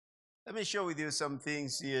Let me share with you some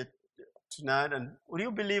things here tonight. And will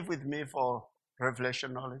you believe with me for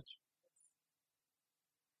revelation knowledge?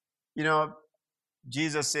 You know,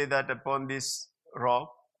 Jesus said that upon this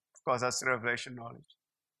rock, of course, that's revelation knowledge,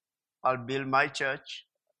 I'll build my church,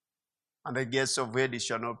 and the gates of Hades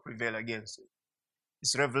shall not prevail against it.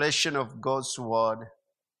 It's revelation of God's word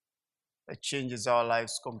that changes our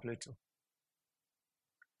lives completely.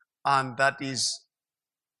 And that is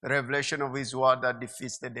the revelation of His word that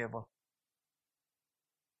defeats the devil.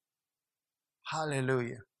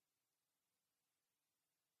 Hallelujah.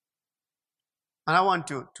 And I want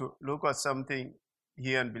to look at something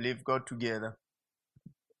here and believe God together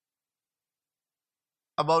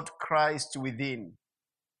about Christ within.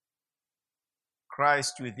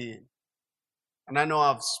 Christ within. And I know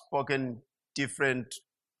I've spoken different,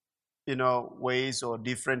 ways or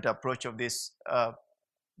different approach of this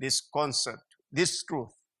concept, this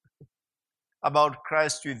truth about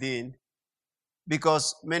Christ within,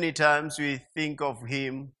 because many times we think of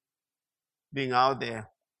Him being out there,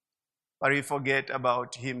 but we forget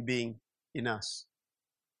about Him being in us.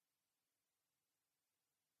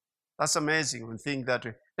 That's amazing when think that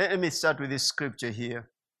way. Let me start with this scripture here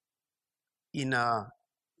in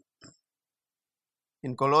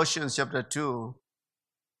Colossians chapter 2.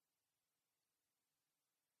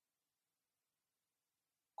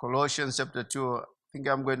 Colossians chapter 2, I think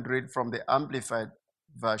I'm going to read from the Amplified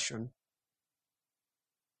Version.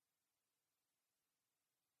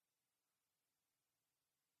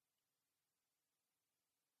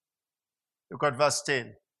 Look at verse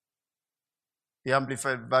 10. The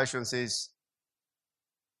Amplified Version says,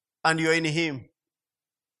 and you're in Him.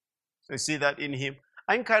 So you see that in Him.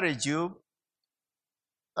 I encourage you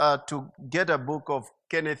to get a book of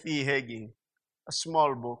Kenneth E. Hagin, a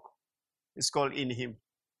small book. It's called In Him.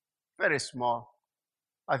 Very small.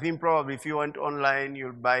 I think probably if you went online,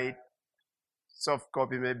 you'll buy it, soft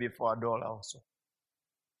copy maybe for $1 or so.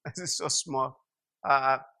 It's so small.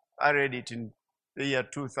 I read it in the year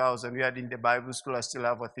 2000. We had in the Bible school. I still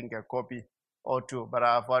have, I think, a copy or two, but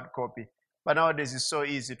I have hard copy. But nowadays it's so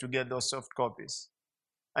easy to get those soft copies.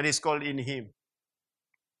 And it's called In Him.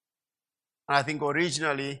 And I think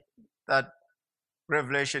originally that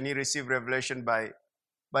revelation, he received revelation by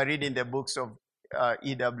reading the books of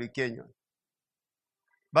E.W. Kenyon.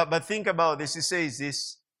 But think about this. He says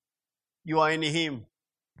this, you are in Him.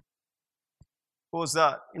 Who's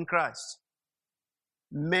that? In Christ.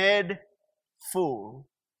 Made full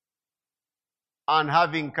and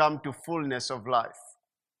having come to fullness of life.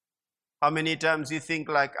 How many times you think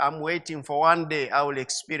like, I'm waiting for one day I will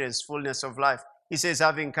experience fullness of life? He says,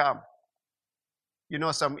 having come. You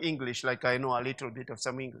know some English, like I know a little bit of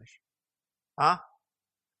some English. Huh?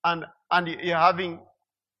 And you're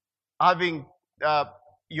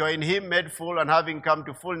you're in Him made full and having come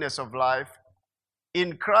to fullness of life.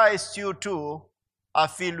 In Christ you too are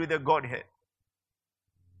filled with the Godhead.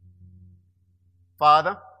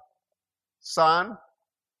 Father, Son,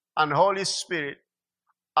 and Holy Spirit,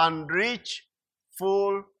 and reach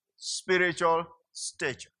full spiritual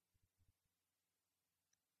stature.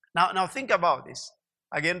 Now think about this.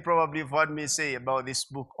 Again, probably you've heard me say about this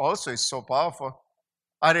book also is so powerful.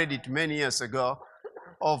 I read it many years ago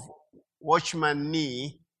of Watchman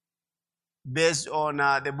Nee, based on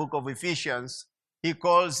the book of Ephesians. He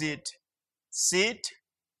calls it sit,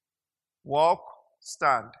 walk,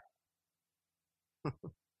 stand.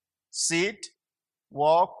 Sit,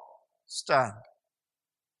 walk, stand.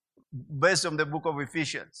 Based on the book of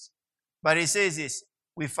Ephesians. But he says this,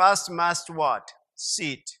 we first must what?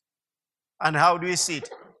 Sit. And how do we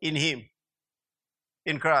sit? In Him.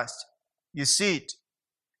 In Christ. You sit.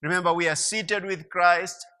 Remember, we are seated with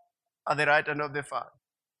Christ at the right hand of the Father.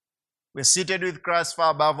 We're seated with Christ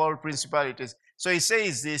far above all principalities. So he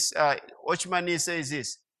says this, Watchman Nee says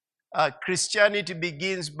this, Christianity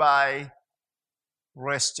begins by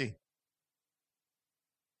resting.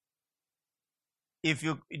 If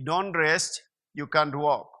you don't rest, you can't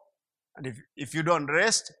walk. And if you don't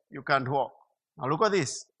rest, you can't walk. Now look at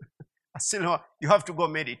this. You have to go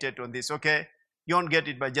meditate on this, okay? You don't get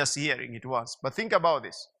it by just hearing it once. But think about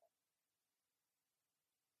this.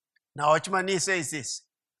 Now Watchman Nee says this,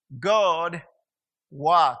 God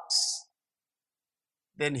works,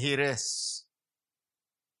 then He rests.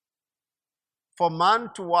 For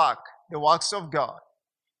man to work the works of God,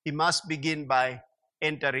 he must begin by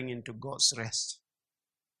entering into God's rest.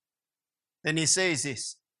 Then he says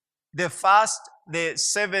this, the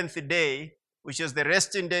seventh day, which is the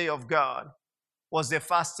resting day of God, was the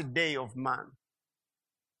first day of man.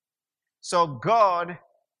 So God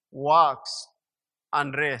works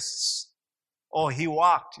and rests, or He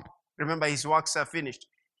worked. Remember, His works are finished.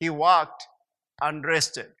 he worked and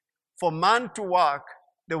rested. For man to work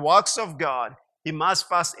the works of God, he must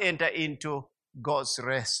first enter into God's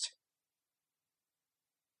rest.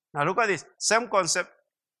 Now look at this, same concept.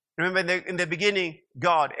 Remember in the beginning,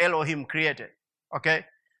 God, Elohim, created. Okay?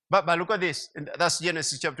 But look at this, that's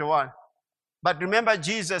Genesis chapter 1. But remember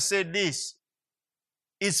Jesus said this,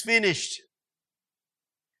 it's finished.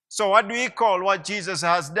 So what do we call what Jesus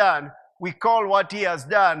has done? We call what he has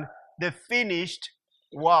done the finished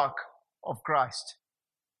work of Christ.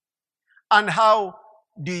 And how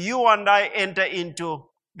do you and I enter into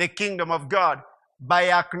the kingdom of God?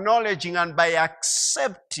 By acknowledging and by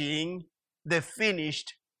accepting the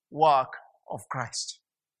finished work of Christ.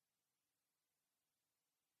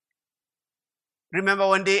 Remember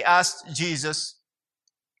when they asked Jesus,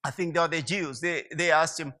 I think they were the Jews, they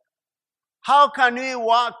asked him, how can we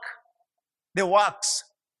work the works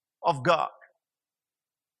of God?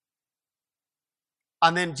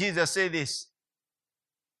 And then Jesus said this,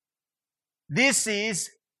 this is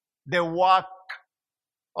the work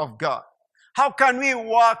of God. How can we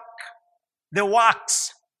work the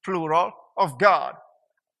works, plural, of God?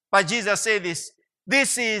 But Jesus said this,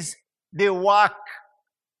 this is the work,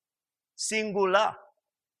 singular.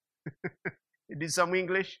 You did some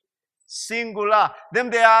English? Singular. Then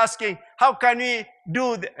they are asking, how can we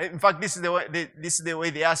do, in fact, this is the way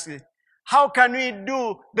they ask it. How can we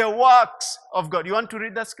do the works of God? You want to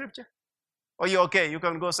read that scripture? Or you okay? You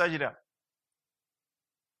can go search it up.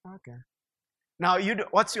 Okay. Now,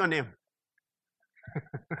 what's your name?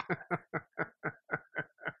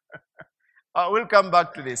 We'll come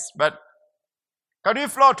back to this. But can we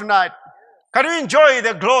flow tonight? Can we enjoy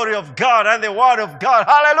the glory of God and the word of God?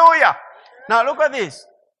 Hallelujah. Now, look at this.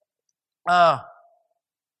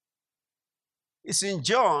 It's in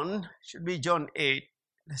John, should be John 8.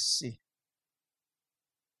 Let's see.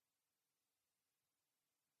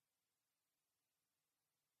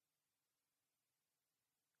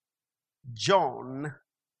 John.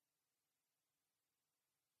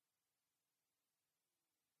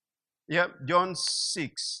 Yep, John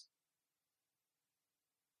 6.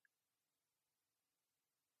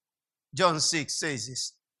 John 6 says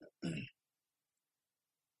this.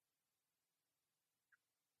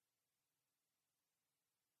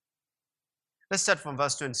 Let's start from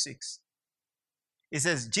verse 26. It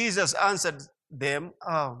says, Jesus answered them.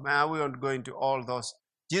 Oh man, we won't go into all those.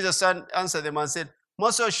 Jesus answered them and said,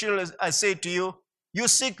 most assuredly I say to you, you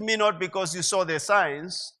seek me not because you saw the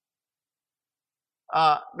signs,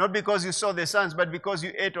 not because you saw the signs, but because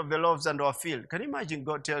you ate of the loaves and were filled. Can you imagine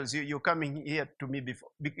God tells you, you're coming here to me before,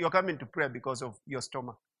 you're coming to prayer because of your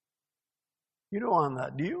stomach. You don't want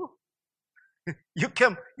that, do you?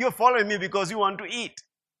 You're following me because you want to eat.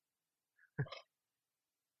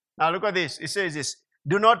 Now look at this. It says this,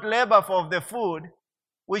 do not labor for the food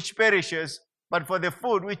which perishes, but for the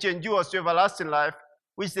food which endures to everlasting life,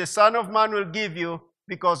 which the Son of Man will give you,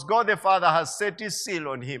 because God the Father has set his seal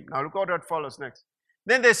on him. Now look what follows next.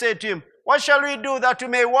 Then they said to him, what shall we do that we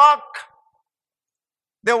may walk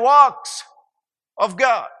the works of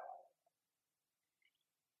God?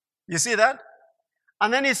 You see that?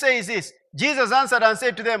 And then he says this, Jesus answered and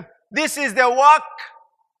said to them, this is the work,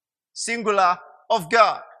 singular, of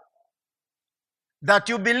God, that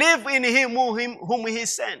you believe in him whom he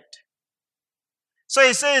sent. So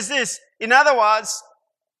he says this, in other words,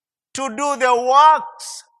 to do the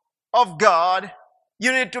works of God,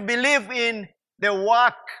 you need to believe in the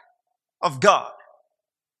work of God.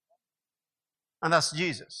 And that's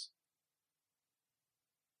Jesus.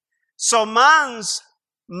 So man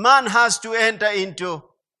has to enter into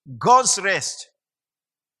God's rest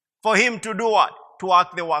for him to do what? To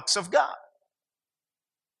work the works of God.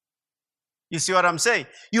 You see what I'm saying?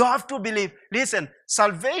 You have to believe. Listen,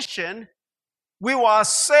 salvation, we were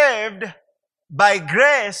saved by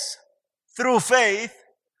grace through faith,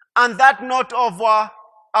 and that not of our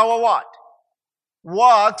what?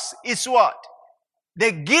 Works is what?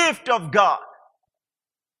 The gift of God.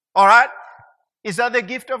 All right? Is that the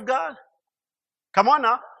gift of God? Come on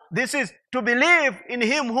now. This is to believe in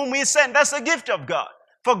him whom he sent. That's the gift of God.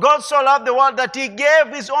 For God so loved the world that he gave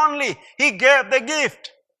his only. He gave the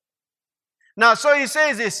gift. Now, so he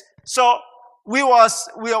says this. So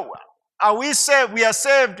are we saved? We are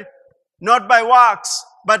saved not by works,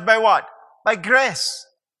 but by what? By grace.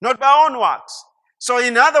 Not by our own works. So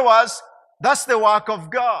in other words, that's the work of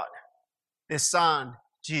God, the Son,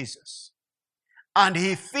 Jesus. And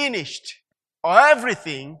he finished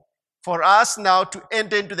everything for us now to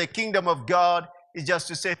enter into the kingdom of God is just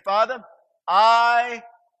to say, Father, I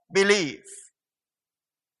believe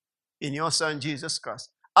in your Son, Jesus Christ.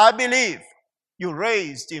 I believe you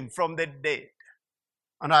raised him from the dead.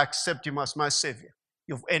 and I accept him as my Savior,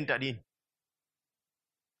 you've entered in.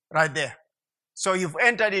 Right there. So you've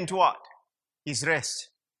entered into what? His rest.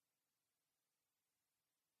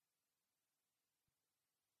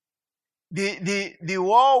 The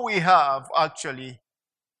war we have, actually,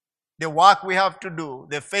 the work we have to do,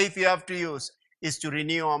 the faith we have to use, is to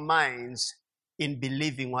renew our minds in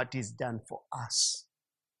believing what is done for us.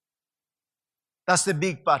 That's the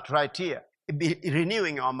big part right here.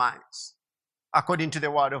 Renewing our minds according to the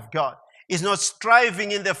word of God. It's not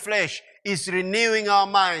striving in the flesh. It's renewing our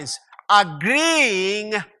minds.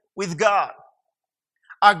 Agreeing with God.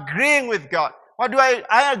 Agreeing with God. What do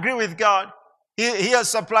I agree with God? He has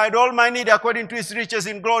supplied all my need according to his riches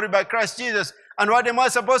in glory by Christ Jesus. And what am I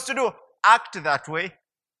supposed to do? Act that way.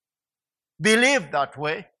 Believe that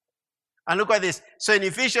way. And look at this. So in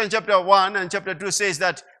Ephesians chapter 1 and chapter 2 says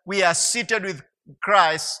that we are seated with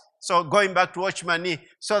Christ. So going back to Watchman Nee.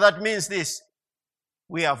 So that means this.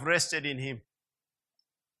 We have rested in him.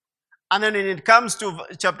 And then when it comes to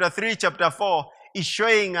chapter 3, chapter 4, it's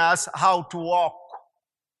showing us how to walk.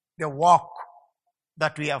 The walk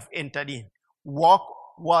that we have entered in. Walk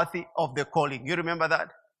worthy of the calling. You remember that?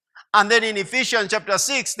 And then in Ephesians chapter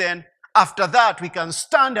 6, then, after that, we can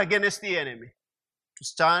stand against the enemy. To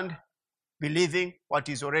stand believing what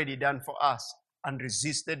is already done for us and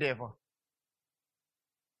resist the devil.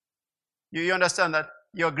 You understand that?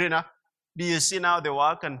 You agree now? Do you see now the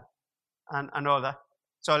work and all that?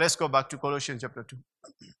 So let's go back to Colossians chapter 2.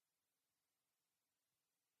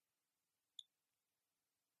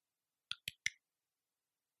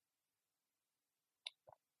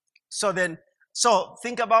 So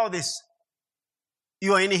think about this.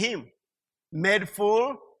 You are in him, made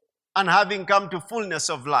full and having come to fullness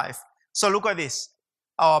of life. So look at this.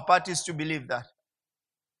 Our part is to believe that.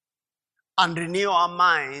 And renew our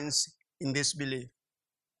minds in this belief.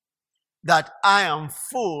 That I am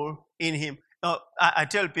full in him. I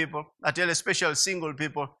tell people, I tell especially single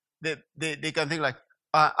people, they can think like,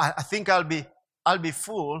 I think I'll be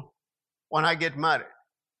full when I get married.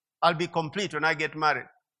 I'll be complete when I get married.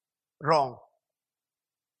 Wrong.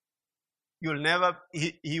 You'll never,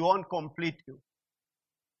 he won't complete you.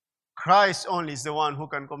 Christ only is the one who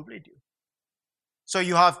can complete you. So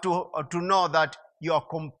you have to know that you are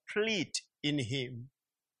complete in him.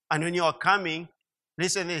 And when you are coming,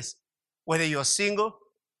 listen to this, whether you're single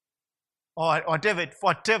or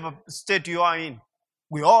whatever state you are in,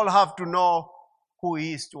 we all have to know who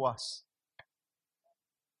he is to us.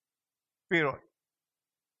 Period.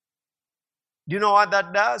 Do you know what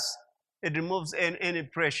that does? It removes any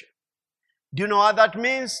pressure. Do you know what that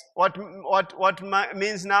means? What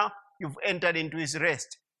means now? You've entered into his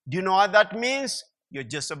rest. Do you know what that means? You're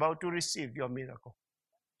just about to receive your miracle.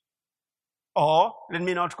 Or, let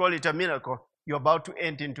me not call it a miracle, you're about to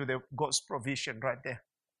enter into the God's provision right there.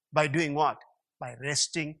 By doing what? By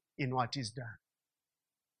resting in what is done.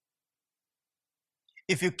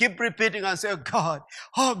 If you keep repeating and say,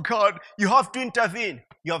 oh God, you have to intervene,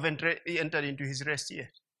 you haven't entered into his rest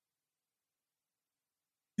yet.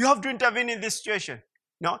 You have to intervene in this situation.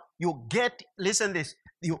 No, listen this,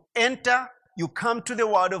 you enter, you come to the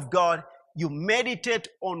word of God, you meditate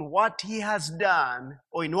on what he has done,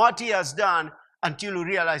 or in what he has done, until you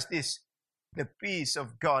realize this, the peace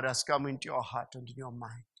of God has come into your heart and in your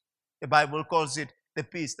mind. The Bible calls it the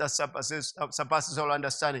peace that surpasses all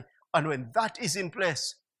understanding. And when that is in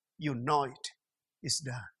place, you know it is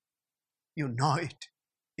done. You know it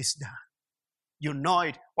is done. You know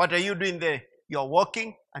it. What are you doing there? You're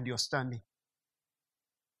walking and you're standing.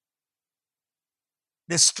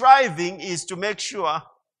 The striving is to make sure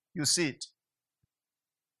you sit.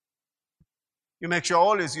 You make sure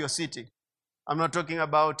always you're sitting. I'm not talking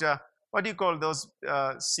about, what do you call those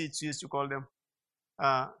seats you used to call them?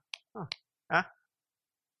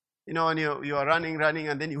 You know, when you are running,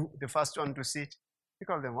 and then the first one to sit. You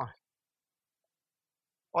call them what?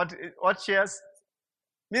 What chairs?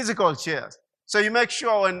 Musical chairs. So you make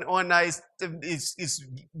sure when it's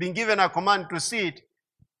been given a command to sit,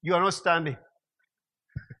 you are not standing.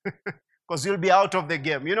 Because you'll be out of the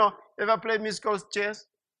game. You know, ever play musical chairs?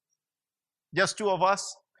 Just two of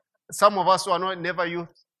us. Some of us who are never youth.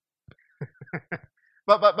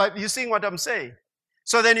 but you see what I'm saying?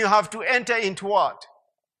 So then you have to enter into what?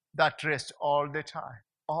 That rest all the time.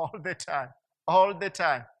 All the time. All the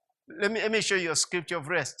time. Let me show you a scripture of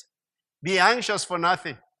rest. Be anxious for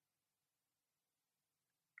nothing.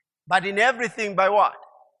 But in everything by what?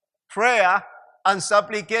 Prayer and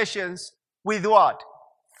supplications with what?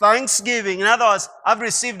 Thanksgiving. In other words, I've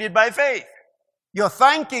received it by faith. You're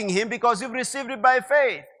thanking him because you've received it by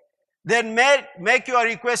faith. Then make your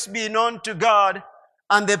request be known to God,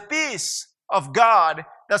 and the peace of God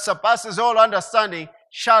that surpasses all understanding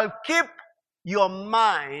shall keep your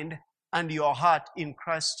mind and your heart in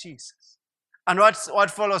Christ Jesus. And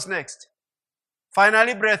what follows next?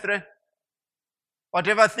 Finally, brethren,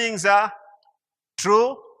 whatever things are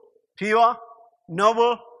true, pure,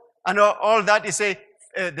 noble, and all that is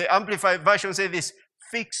the Amplified Version says this: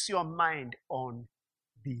 fix your mind on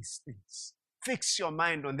these things. Fix your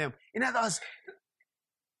mind on them. In other words,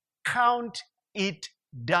 count it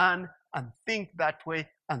done and think that way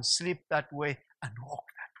and sleep that way and walk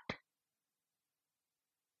that way.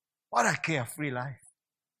 What a carefree life.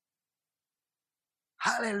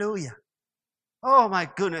 Hallelujah. Oh my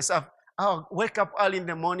goodness. I'll wake up early in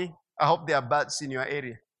the morning. I hope there are birds in your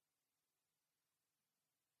area.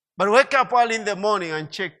 But wake up early in the morning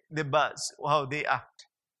and check the birds, how they act.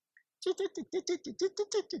 I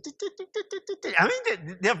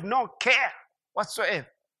mean, they have no care whatsoever.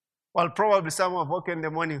 Well, probably some have woken in the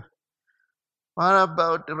morning. What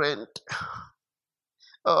about rent?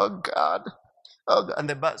 Oh God. Oh God. And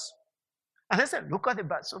the birds. And I said, look at the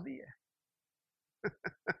birds of the air.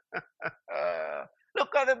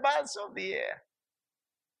 Look at the birds of the air.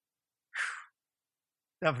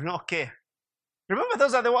 They have no care. Remember,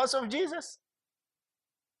 those are the words of Jesus.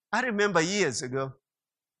 I remember years ago,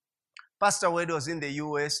 Pastor Wade was in the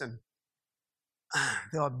US and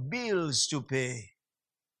there were bills to pay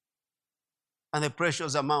and a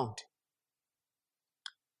precious amount.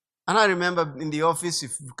 And I remember in the office,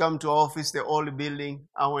 if you come to our office, the old building,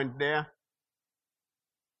 I went there.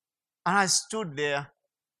 And I stood there,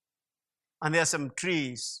 and there are some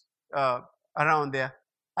trees around there.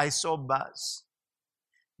 I saw birds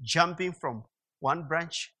jumping from one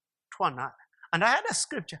branch to another. And I had a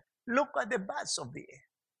scripture, look at the birds of the air.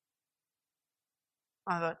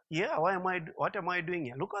 I thought, yeah, what am I doing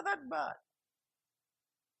here? Look at that bird.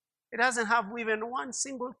 It doesn't have even one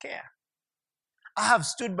single care. I have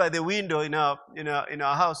stood by the window in our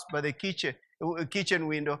house, by the kitchen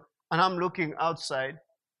window, and I'm looking outside,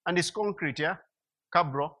 and it's concrete, yeah,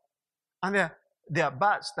 cabro, and there are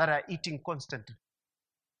birds that are eating constantly.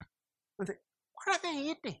 I think, what are they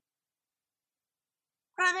eating?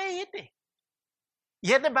 What are they eating?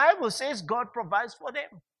 Yet the Bible says God provides for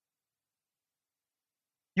them.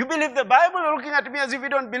 You believe the Bible? You're looking at me as if you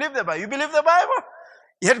don't believe the Bible. You believe the Bible?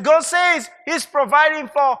 Yet God says He's providing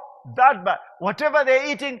for that bird. Whatever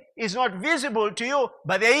they're eating is not visible to you,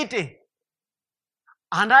 but they're eating.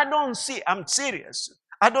 And I'm serious,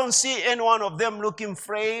 I don't see any one of them looking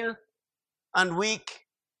frail and weak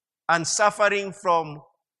and suffering from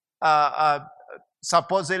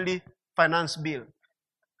supposedly finance bill.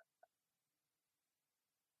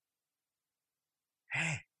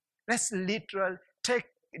 Hey, let's literally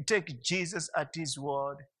take Jesus at His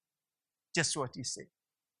word, just what He said.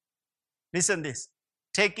 Listen this,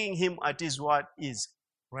 taking Him at His word is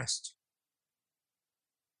rest.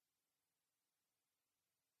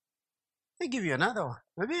 Let me give you another one.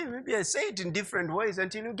 Maybe I say it in different ways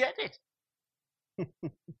until you get it.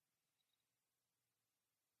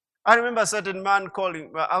 I remember a certain man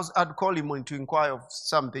calling, I'd call him to inquire of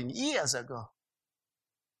something years ago.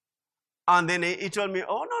 And then he told me,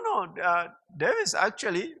 oh, no, Davis,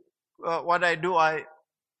 actually, what I do, I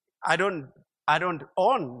don't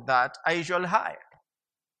own that. I usually hire.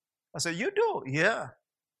 I said, you do? Yeah.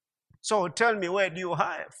 So tell me, where do you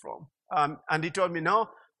hire from? And he told me, no,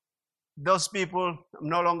 those people, I'm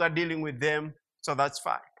no longer dealing with them, so that's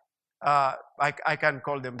fine. I can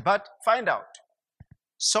call them, but find out.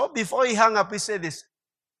 So before he hung up, he said this,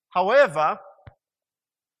 however,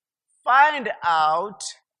 find out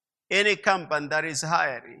any company that is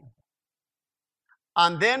hiring.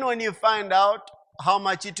 And then when you find out how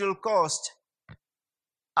much it will cost,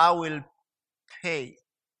 I will pay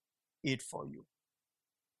it for you.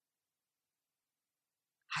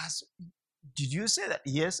 Did you say that?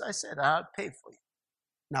 Yes, I said, I'll pay for you.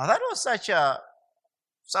 Now that was such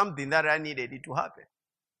something that I needed it to happen.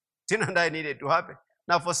 Didn't I need it to happen?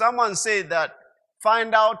 Now for someone say that,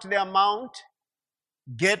 find out the amount,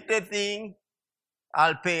 get the thing,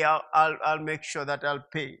 I'll pay, I'll make sure that I'll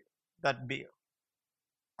pay that bill.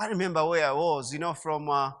 I remember where I was,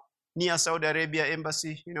 from near Saudi Arabia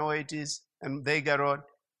embassy, where it is, and Vega Road,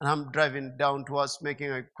 and I'm driving down towards,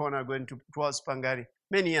 making a corner going towards Pangari.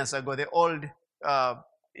 Many years ago, the old,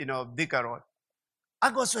 Vega Road.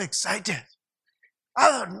 I got so excited. I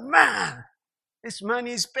thought, man, this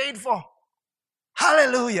money is paid for.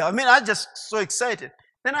 Hallelujah. I mean, I just so excited.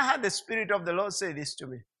 Then I had the Spirit of the Lord say this to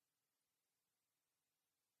me.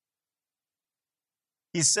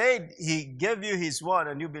 He said He gave you His word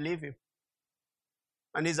and you believe Him.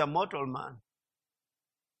 And He's a mortal man.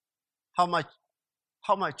 How much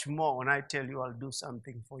How much more when I tell you I'll do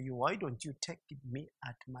something for you? Why don't you take me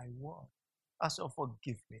at my word? I said,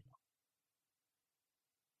 forgive me,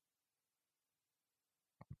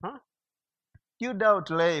 Lord. Huh? You doubt,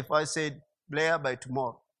 Lay, if I said, Blair, by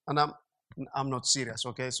tomorrow. And I'm not serious,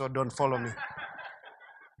 okay? So don't follow me.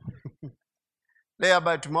 Later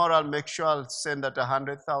by tomorrow, I'll make sure I'll send that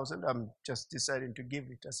 100,000. I'm just deciding to give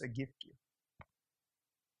it as a gift to you.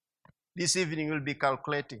 This evening we'll be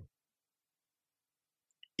calculating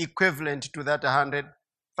equivalent to that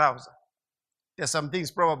 100,000. There's some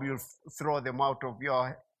things probably you'll throw them out of your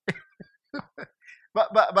head.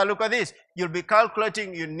 but look at this. You'll be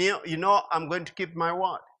calculating. You know I'm going to keep my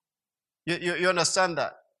word. You understand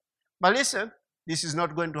that? But listen, this is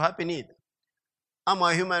not going to happen either. I'm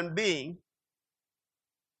a human being.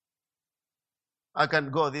 I can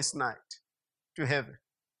go this night to heaven.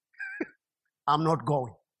 I'm not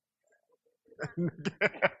going.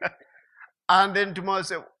 And then tomorrow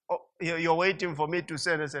say, oh, you're waiting for me to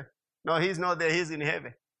send. I say, no, he's not there. He's in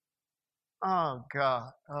heaven. Oh,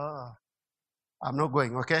 God. Oh, I'm not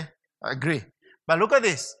going, okay? I agree. But look at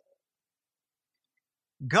this.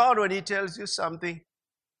 God, when he tells you something,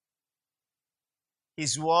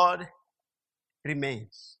 his word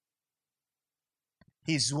remains.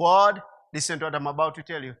 His word, listen to what I'm about to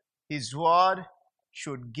tell you. His word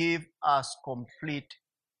should give us complete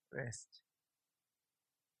rest.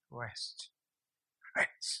 Rest.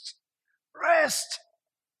 Rest. Rest.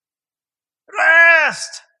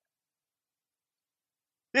 Rest.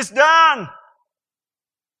 It's done.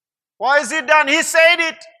 Why is it done? He said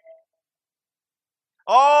it.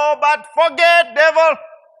 Oh, but forget, devil.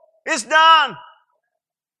 It's done.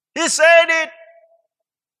 He said it.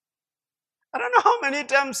 I don't know how many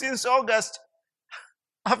times since August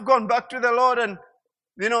I've gone back to the Lord and,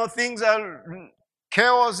 things are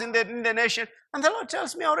chaos in the nation. And the Lord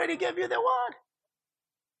tells me, I already gave you the word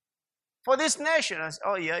for this nation. I said,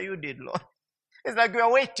 oh yeah, you did, Lord. It's like we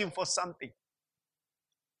are waiting for something.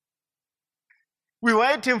 We're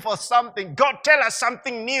waiting for something. God, tell us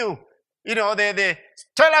something new. They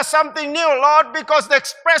tell us something new, Lord, because the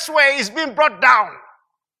expressway is being brought down.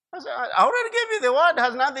 I said, I already gave you the word. It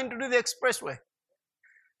has nothing to do with the expressway.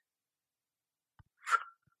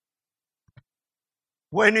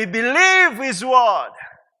 When we believe his word,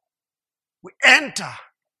 we enter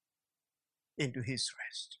into his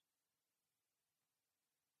rest.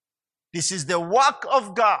 This is the work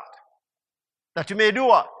of God, that you may do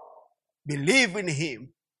what? Believe in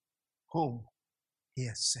him whom he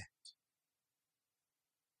has sent.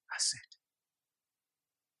 That's it.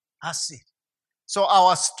 That's it. So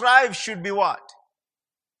our strive should be what?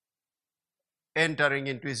 Entering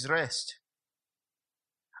into his rest.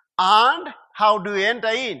 And how do we enter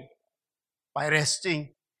in? By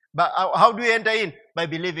resting. But how do we enter in? By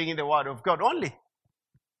believing in the word of God only.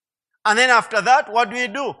 And then after that, what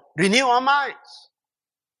do? Renew our minds.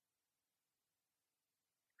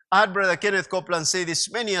 I had Brother Kenneth Copeland say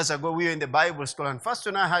this many years ago. We were in the Bible school, and first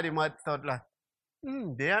when I heard him, I thought like,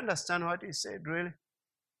 they understand what he said, really?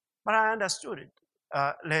 But I understood it.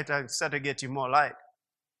 Later, I started getting more light.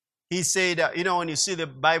 He said, when you see the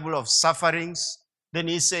Bible of sufferings, then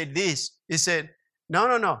he said this. He said,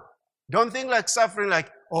 no. Don't think like suffering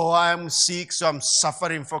like, oh, I'm sick, so I'm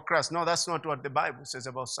suffering for Christ. No, that's not what the Bible says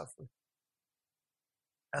about suffering.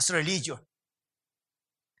 That's religion.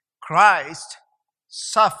 Christ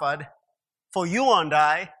suffered for you and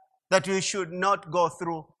I that we should not go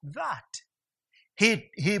through that.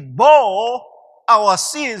 He bore our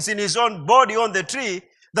sins in his own body on the tree,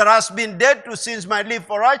 that has been dead to sins might live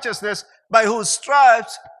for righteousness, by whose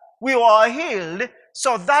stripes we were healed.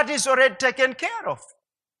 So that is already taken care of.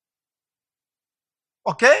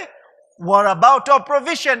 Okay? What about our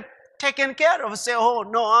provision? Taken care of. Say, oh,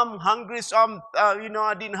 no, I'm hungry, so I'm,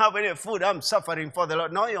 I didn't have any food. I'm suffering for the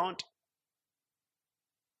Lord. No, you don't.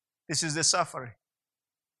 This is the suffering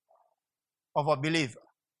of a believer.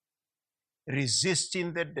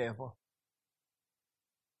 Resisting the devil.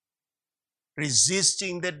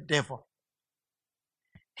 Resisting the devil.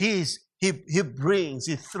 He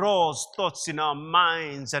throws thoughts in our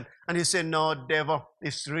minds, and he said, no, devil,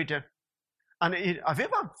 it's written. And have you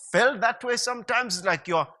ever felt that way sometimes? It's like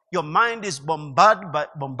your mind is bombarded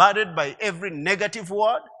by every negative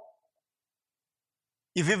word.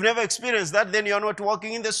 If you've never experienced that, then you're not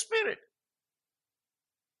walking in the Spirit.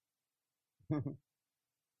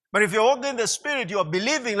 But if you're walking in the Spirit, you're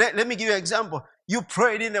believing. Let me give you an example. You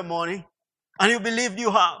prayed in the morning, and you believed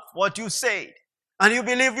you have what you said, and you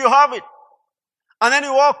believe you have it. And then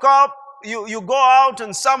you woke up, you go out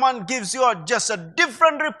and someone gives you just a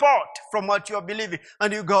different report from what you are believing.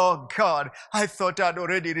 And you go, oh God, I thought I'd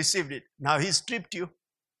already received it. Now he stripped you.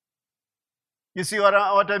 You see what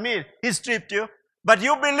I mean? He stripped you. But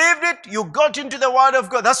you believed it. You got into the Word of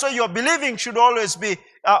God. That's why your believing should always be,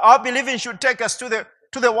 our believing should take us to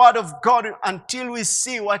the Word of God until we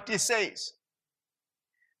see what He says.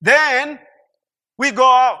 Then we go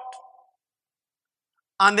out.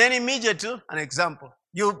 And then immediately, an example.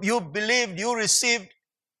 You believed, you received.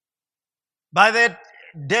 By that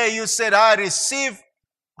day you said, I received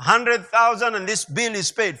 100,000 and this bill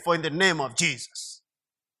is paid for in the name of Jesus.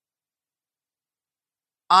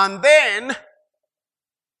 And then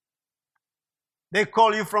they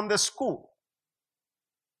call you from the school.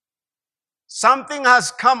 Something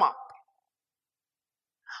has come up.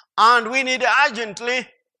 And we need urgently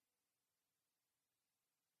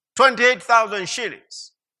 28,000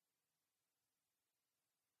 shillings.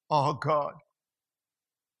 Oh God.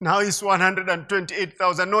 Now it's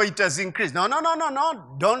 128,000. No, it has increased. No.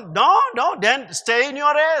 Don't. Then stay in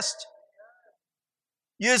your rest.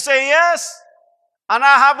 You say yes, and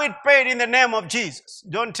I have it paid in the name of Jesus.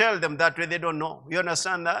 Don't tell them that way. They don't know. You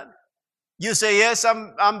understand that? You say yes,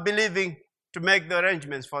 I'm believing to make the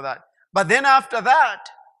arrangements for that. But then after that,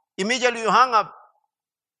 immediately you hang up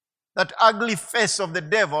that ugly face of the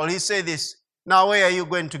devil. He say this, now where are you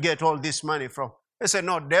going to get all this money from? He said,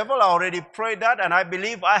 no, devil, I already prayed that and I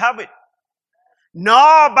believe I have it.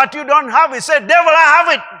 No, but you don't have it. He said, devil, I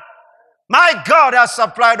have it. My God has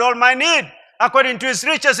supplied all my need according to His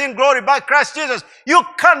riches in glory by Christ Jesus. You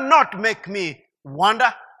cannot make me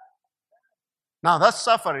wonder. Now that's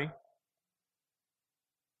suffering.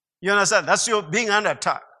 You understand? That's you being under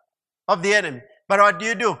attack of the enemy. But what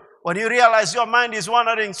do? When you realize your mind is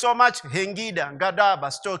wandering so much, Hengida,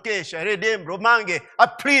 Gadaba, Stokesha, Redeem, Romange, I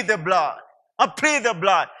plead the blood. I plead the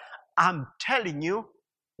blood. I'm telling you,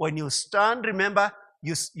 when you stand, remember,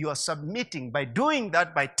 you are submitting. By doing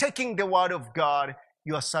that, by taking the Word of God,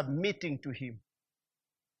 you are submitting to Him.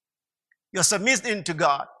 You're submitting to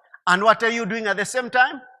God. And what are you doing at the same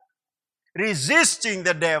time? Resisting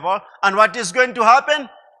the devil. And what is going to happen?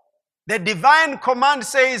 The divine command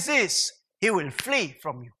says this, he will flee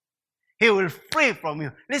from you. He will flee from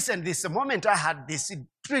you. Listen, the moment I had this, it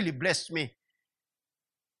really blessed me.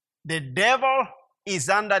 The devil is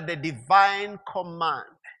under the divine command.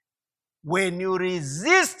 When you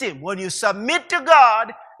resist him, when you submit to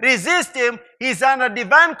God, resist him, he's under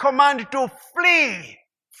divine command to flee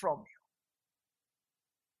from you.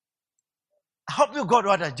 I hope you got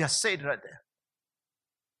what I just said right there.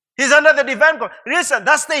 He's under the divine command. Listen,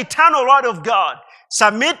 that's the eternal word of God.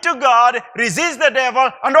 Submit to God, resist the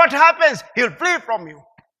devil, and what happens? He'll flee from you.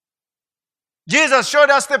 Jesus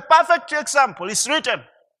showed us the perfect example. It's written.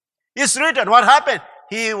 It's written. What happened?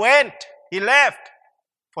 He went. He left.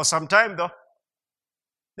 For some time though.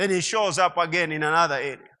 Then he shows up again in another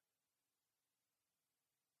area.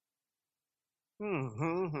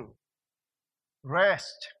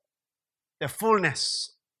 Rest. The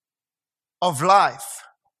fullness of life.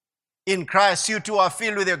 In Christ, you two are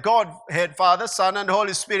filled with the Godhead, Father, Son, and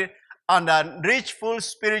Holy Spirit, and a rich, full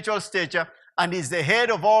spiritual stature, and is the head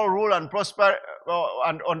of all rule and prosper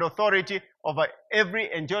and authority over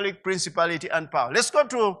every angelic principality and power. Let's go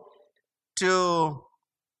to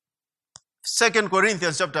 2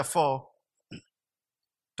 Corinthians chapter 4,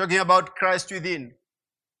 talking about Christ within.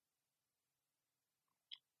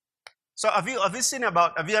 So have you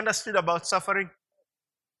understood about suffering?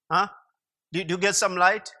 Huh? Did you get some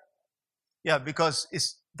light? Yeah, because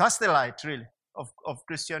that's the light really of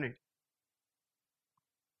Christianity.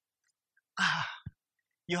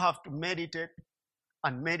 You have to meditate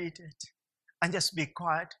and just be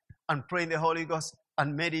quiet and pray in the Holy Ghost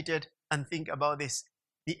and meditate and think about this.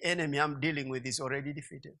 The enemy I'm dealing with is already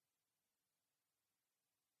defeated.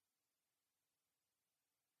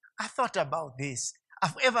 I thought about this.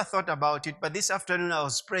 I've ever thought about it, but this afternoon I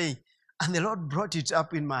was praying and the Lord brought it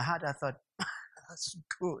up in my heart. I thought, that's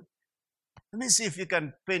good. Let me see if you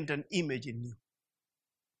can paint an image in you.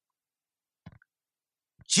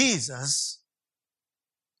 Jesus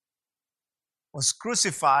was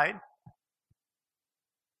crucified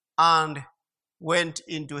and went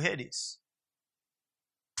into Hades.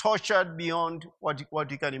 Tortured beyond what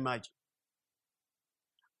you can imagine.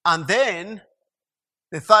 And then,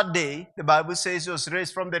 the third day, the Bible says he was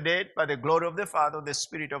raised from the dead by the glory of the Father, the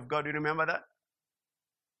Spirit of God. You remember that?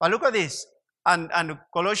 But look at this. And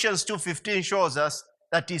Colossians 2:15 shows us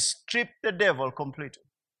that he stripped the devil completely.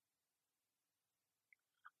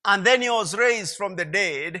 And then he was raised from the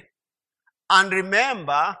dead. And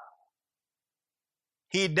remember,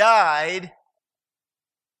 he died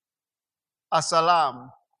as a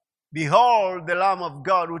lamb. Behold the Lamb of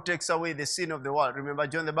God who takes away the sin of the world. Remember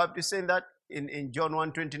John the Baptist saying that in John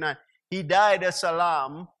 1:29. He died as a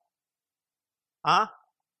lamb. Huh?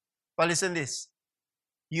 But listen this.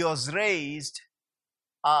 He was raised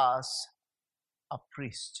as a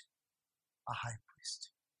priest, a high priest.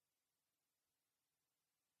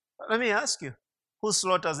 Let me ask you, who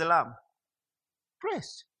slaughters the lamb?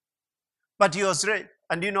 Priest. But he was raised.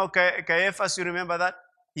 And you know Caiaphas, you remember that?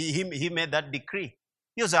 He made that decree.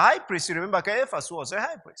 He was a high priest. You remember Caiaphas was a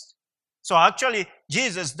high priest. So actually,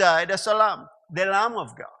 Jesus died as a lamb, the Lamb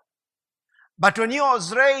of God. But when he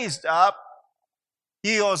was raised up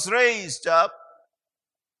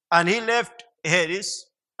and he left Hades,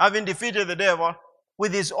 having defeated the devil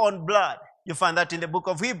with his own blood. You find that in the book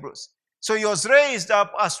of Hebrews. So he was raised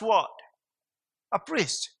up as what? A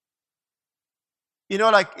priest. You know,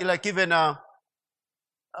 like even come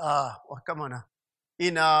on now.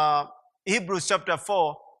 In Hebrews chapter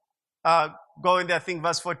 4, going there, I think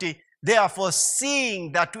verse 40. Therefore,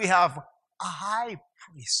 seeing that we have a high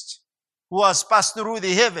priest who has passed through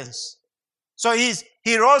the heavens. So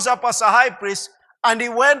he rose up as a high priest and he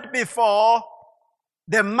went before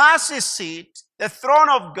the mercy seat, the throne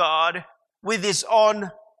of God, with his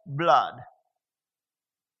own blood.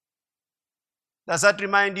 Does that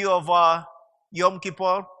remind you of Yom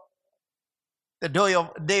Kippur, the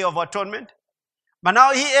Day of Atonement? But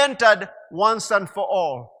now he entered once and for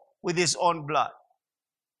all with his own blood.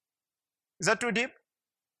 Is that too deep?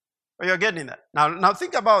 Or you're getting that? Now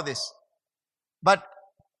think about this. But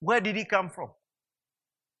where did he come from?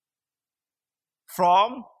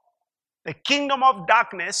 From the kingdom of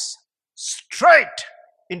darkness straight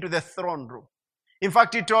into the throne room. In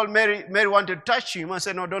fact, he told Mary wanted to touch him and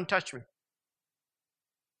said, no, don't touch me.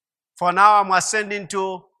 For now I'm ascending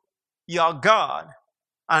to your God,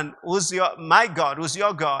 and my God, who's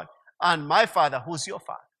your God, and my Father, who's your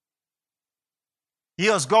Father. He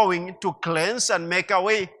was going to cleanse and make a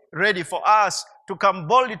way ready for us to come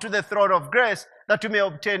boldly to the throne of grace, that we may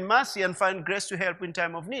obtain mercy and find grace to help in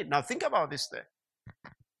time of need. Now think about this thing.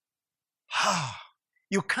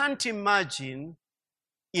 You can't imagine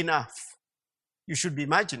enough. You should be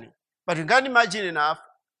imagining. But you can't imagine enough.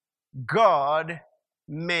 God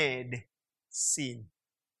made sin.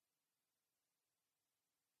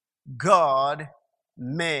 God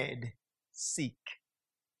made sick.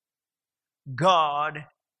 God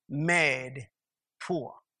made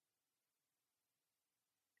poor.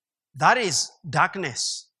 That is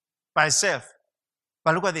darkness by itself.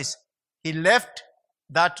 But look at this. He left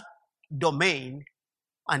that domain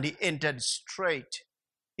and he entered straight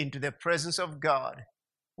into the presence of God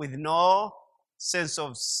with no sense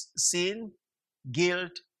of sin,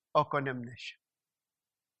 guilt, or condemnation.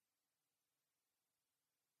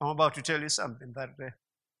 I'm about to tell you something that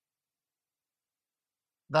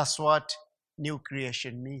that's what new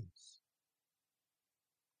creation means.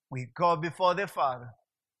 We go before the Father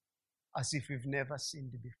as if we've never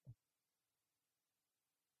sinned before.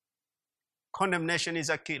 Condemnation is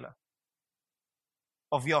a killer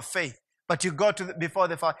of your faith. But you go before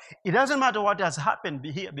the Father. It doesn't matter what has happened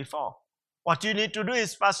here before. What you need to do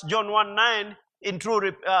is 1 John 1:9 in true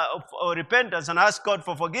repentance and ask God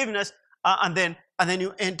for forgiveness, and then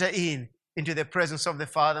you enter into the presence of the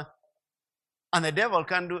Father. And the devil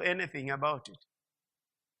can't do anything about it.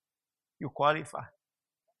 You qualify.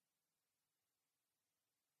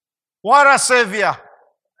 What a Savior!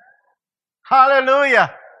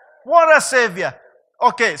 Hallelujah! What a Savior!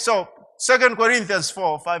 Okay, so 2 Corinthians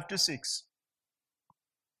 4:5-6.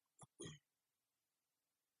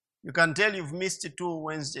 You can tell you've missed 2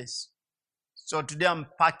 Wednesdays. So today I'm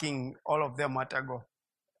packing all of them at a go.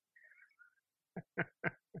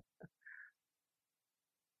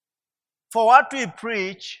 For what we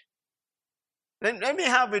preach, let me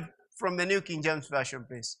have it from the New King James Version,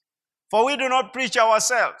 please. For we do not preach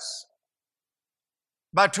ourselves,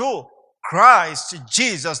 but who? Christ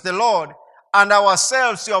Jesus the Lord, and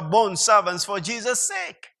ourselves your bond servants for Jesus'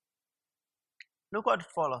 sake. Look what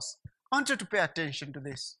follows. I want you to pay attention to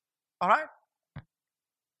this. All right?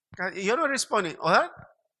 You're not responding, all right?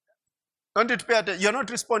 I want you to pay attention. You're not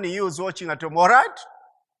responding, you who's watching at home, all right?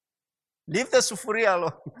 Leave the sufuria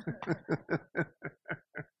alone.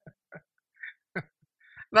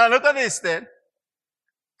 Now look at this then.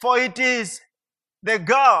 For it is the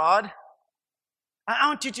God, I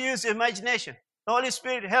want you to use your imagination. The Holy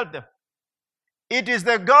Spirit help them. It is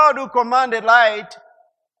the God who commanded light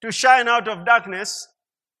to shine out of darkness,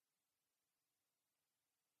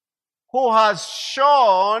 who has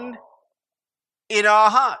shone in our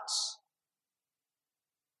hearts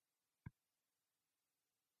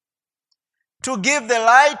to give the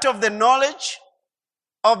light of the knowledge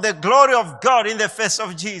of the glory of God in the face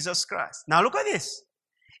of Jesus Christ. Now look at this.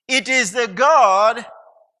 It is the God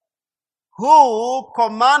who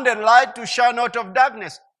commanded light to shine out of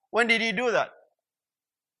darkness. When did he do that?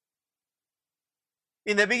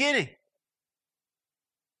 In the beginning.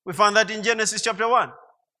 We found that in Genesis chapter 1.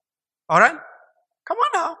 All right? Come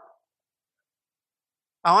on now.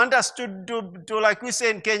 I want us to like we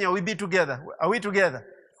say in Kenya, we be together. Are we together?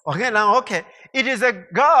 Okay, now, okay. It is a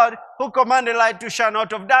God who commanded light to shine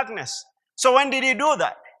out of darkness. So when did he do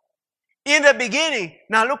that? In the beginning.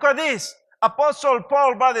 Now look at this. Apostle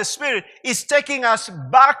Paul, by the Spirit, is taking us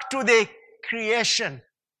back to the creation.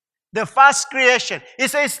 The first creation. He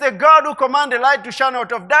says the God who commanded light to shine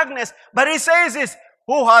out of darkness. But he says this,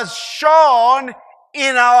 who has shone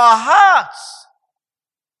in our hearts.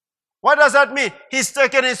 What does that mean? He's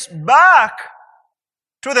taken us back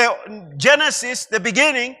to the Genesis, the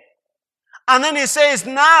beginning. And then he says,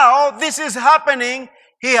 now this is happening.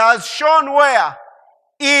 He has shone where?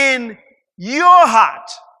 In your heart.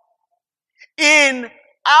 In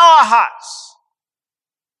our hearts.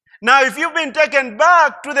 Now, if you've been taken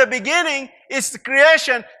back to the beginning, it's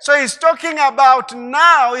creation. So he's talking about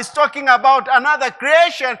now, he's talking about another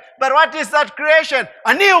creation. But what is that creation?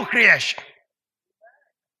 A new creation.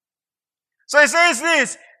 So he says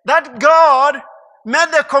this, that God made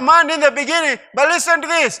the command in the beginning. But listen to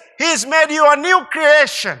this, he's made you a new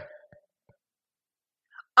creation.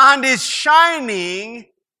 And is shining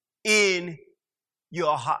in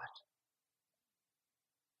your heart.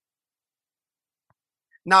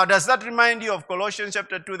 Now, does that remind you of Colossians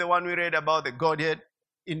chapter 2, the one we read about the Godhead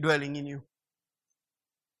indwelling in you?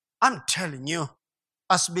 I'm telling you,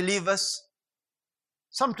 as believers,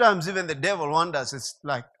 sometimes even the devil wonders, it's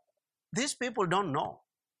like, these people don't know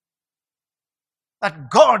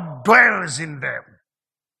that God dwells in them.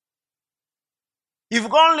 If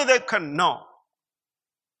only they can know,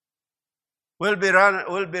 we'll be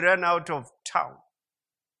run out of town.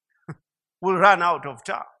 We'll run out of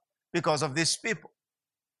town because of these people.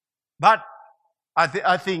 But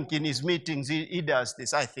I think in his meetings he does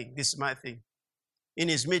this. I think this is my thing. In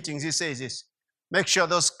his meetings he says this. Make sure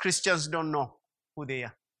those Christians don't know who they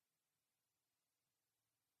are.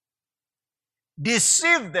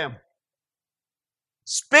 Deceive them.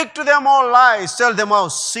 Speak to them all lies. Tell them how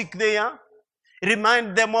sick they are.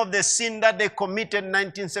 Remind them of the sin that they committed in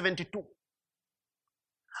 1972.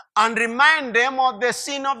 And remind them of the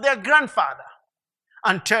sin of their grandfather.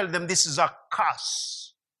 And tell them this is a curse.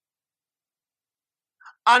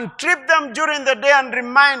 And trip them during the day and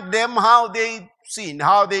remind them how they sinned,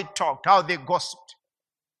 how they talked, how they gossiped.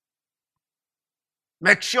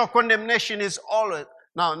 Make sure condemnation is always.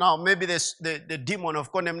 Now maybe the demon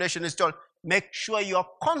of condemnation is told, make sure you're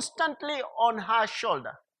constantly on her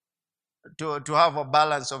shoulder to have a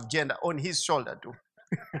balance of gender, on his shoulder too.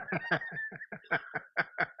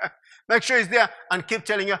 Make sure he's there and keep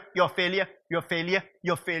telling you, you're failure, you're failure,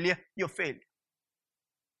 you're failure, you're failure.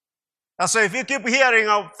 And so if you keep hearing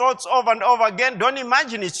our thoughts over and over again, don't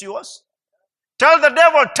imagine it's yours. Tell the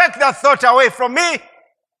devil, take that thought away from me, and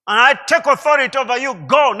I take authority over you.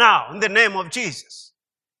 Go now in the name of Jesus.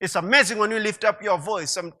 It's amazing when you lift up your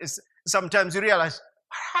voice. Sometimes you realize,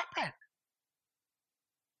 what happened?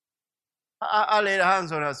 I laid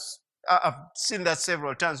hands on us. I've seen that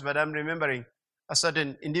several times, but I'm remembering a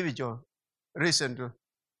certain individual recently.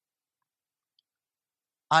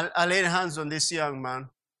 I laid hands on this young man.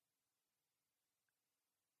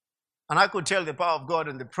 And I could tell the power of God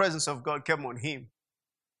and the presence of God came on him.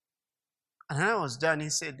 And when I was done, he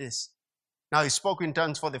said this. Now he spoke in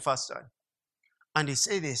tongues for the first time. And he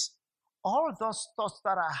said this. All those thoughts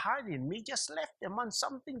that I had in me just left them and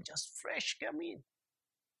something just fresh came in.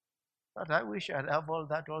 But I wish I'd have all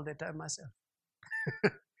that all the time myself.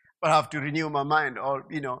 But I have to renew my mind or,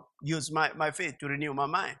 use my faith to renew my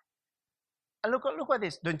mind. And look at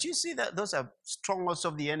this. Don't you see that those are strongholds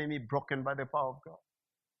of the enemy broken by the power of God?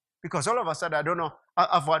 Because all of a sudden, I don't know,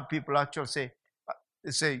 I've heard people actually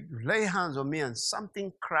say, lay hands on me and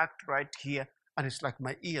something cracked right here. And it's like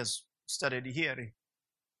my ears started hearing.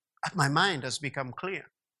 My mind has become clear.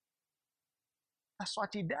 That's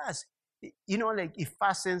what he does. Like he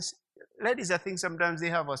fastens. Ladies, I think sometimes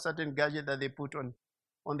they have a certain gadget that they put on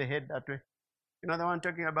the head that way. You know the one I'm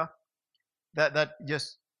talking about? That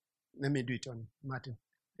just, let me do it on Martin.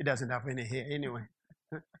 He doesn't have any hair anyway.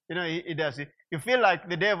 He does it. You feel like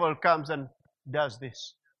the devil comes and does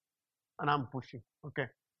this. And I'm pushing. Okay.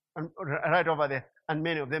 And right over there. And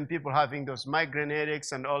many of them people having those migraine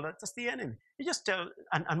headaches and all that. That's the enemy. You just tell,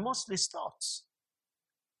 and mostly thoughts.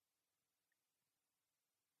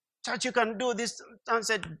 Church, you can do this and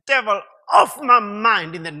say, devil, off my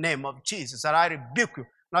mind in the name of Jesus. And I rebuke you.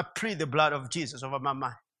 And I plead the blood of Jesus over my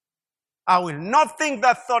mind. I will not think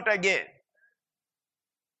that thought again.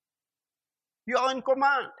 You are in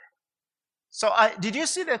command. So did you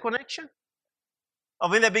see the connection?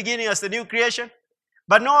 Of in the beginning as the new creation?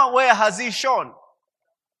 But nowhere has he shown.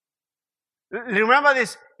 Remember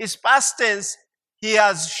this, it's past tense. He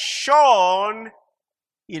has shone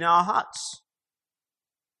in our hearts.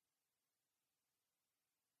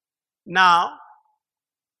 Now,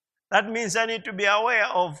 that means I need to be aware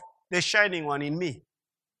of the shining one in me.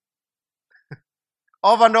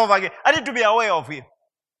 Over and over again. I need to be aware of him.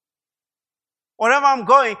 Wherever I'm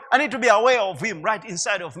going, I need to be aware of him right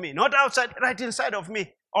inside of me. Not outside, right inside of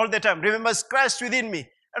me all the time. Remember, it's Christ within me,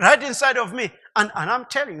 right inside of me. And I'm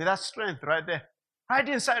telling you, that strength right there, right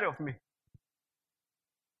inside of me.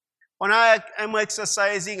 When I am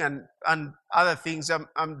exercising and other things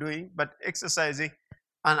I'm doing, but exercising,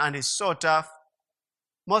 and it's so tough,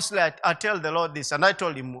 mostly I tell the Lord this, and I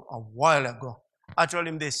told him a while ago, I told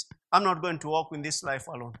him this, I'm not going to walk in this life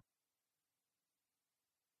alone.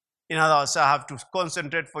 In other words, I have to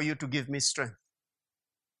concentrate for you to give me strength.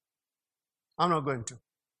 I'm not going to.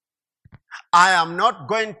 I am not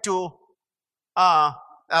going to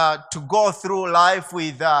go through life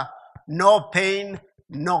with no pain,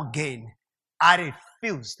 no gain. I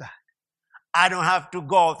refuse that. I don't have to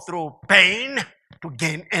go through pain to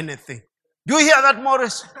gain anything. Do you hear that,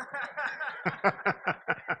 Morris?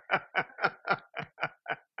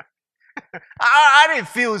 I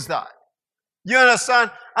refuse that. You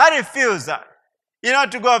understand? I refuse that. You know,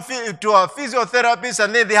 to go to a physiotherapist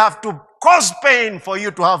and then they have to cause pain for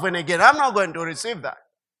you to have one again. I'm not going to receive that.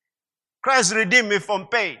 Christ redeemed me from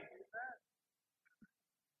pain.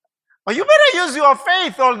 But you better use your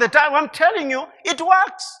faith all the time. I'm telling you, it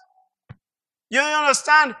works. You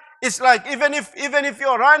understand? It's like even if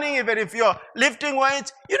you're running, even if you're lifting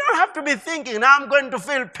weights, you don't have to be thinking, now I'm going to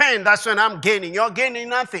feel pain. That's when I'm gaining. You're gaining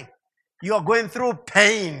nothing. You're going through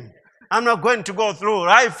pain. I'm not going to go through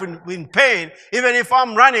life in pain. Even if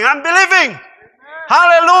I'm running, I'm believing. Amen.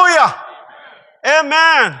 Hallelujah.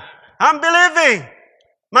 Amen. I'm believing.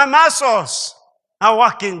 My muscles are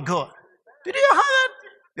working good. Did you hear that?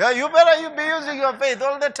 Yeah, you be using your faith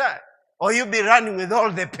all the time. Or you be running with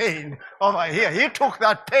all the pain over here. He took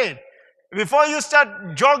that pain. Before you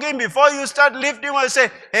start jogging, before you start lifting, I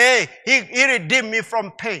say, hey, he redeemed me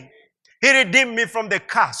from pain. He redeemed me from the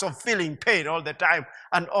curse of feeling pain all the time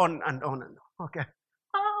and on and on and on. Okay.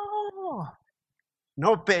 Oh,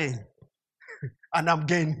 no pain. And I'm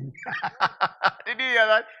gaining. Did you hear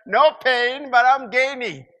that? No pain, but I'm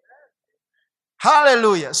gaining.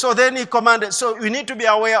 Hallelujah. So then he commanded. So we need to be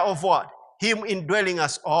aware of what? Him indwelling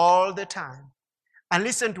us all the time. And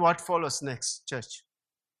listen to what follows next, church.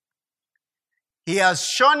 He has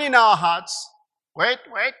shone in our hearts. Wait.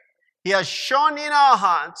 He has shone in our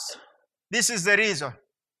hearts. This is the reason.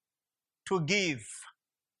 To give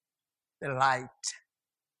the light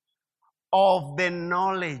of the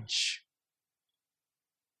knowledge.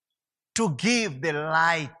 To give the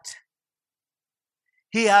light.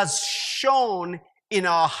 He has shone in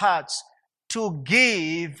our hearts to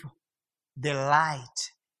give the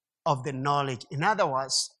light of the knowledge. In other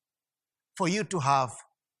words, for you to have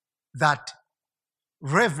that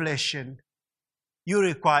revelation you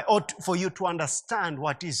require, or for you to understand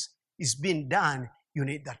what is being done, you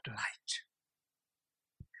need that light.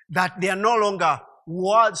 That they are no longer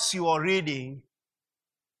words you are reading,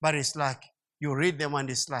 but it's like you read them and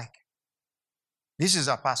it's like, this is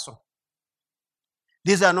a person.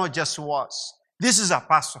 These are not just words. This is a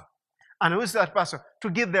person. And who is that person? To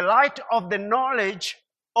give the light of the knowledge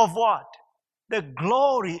of what? The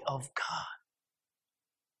glory of God.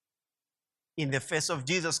 In the face of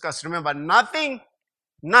Jesus Christ. Remember, nothing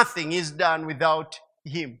is done without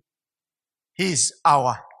Him. He is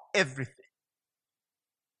our everything.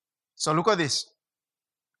 So look at this.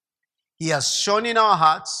 He has shown in our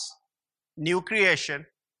hearts, new creation,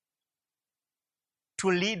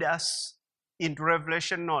 to lead us into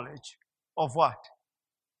revelation knowledge of what?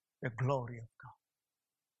 The glory of God.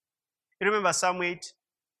 You remember Psalm 8?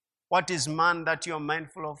 What is man that you are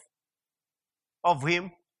mindful of? Of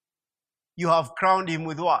him? You have crowned him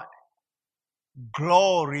with what?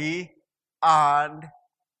 Glory and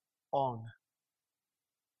honor.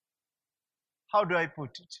 How do I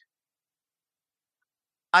put it?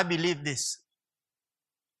 I believe this.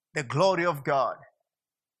 The glory of God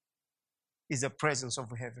is the presence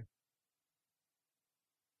of heaven.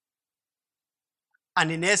 And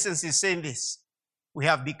in essence, he's saying this. We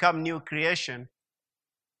have become new creation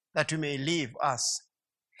that we may live as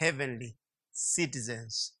heavenly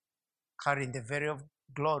citizens, carrying the very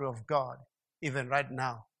glory of God even right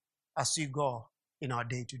now as we go in our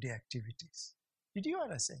day-to-day activities. Did you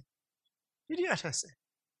understand? Did you understand?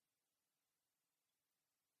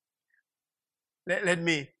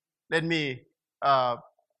 Let me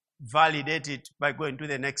validate it by going to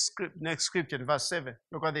the next scripture in verse 7.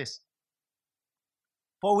 Look at this.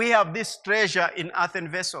 For we have this treasure in earthen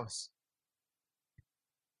vessels.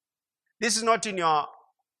 This is not in your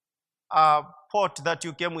pot that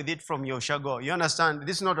you came with it from your shago. You understand?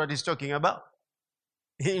 This is not what he's talking about.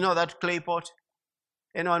 You know that clay pot?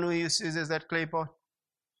 Anyone who uses that clay pot?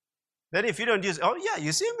 Then if you don't use, oh yeah,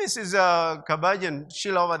 you see Mrs. Kabaj and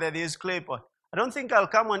Sheila over there, they use clay pot. I don't think I'll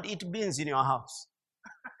come and eat beans in your house.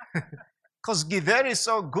 Because githeri is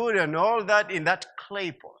so good and all that in that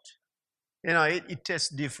clay pot. You know, it tastes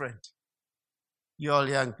different. You all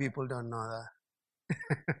young people don't know that.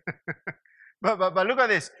 but look at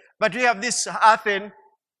this. But we have this earthen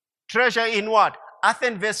treasure in what?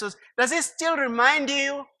 Earthen vessels. Does it still remind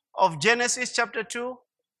you of Genesis chapter 2?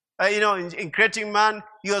 In creating man,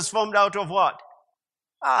 he was formed out of what?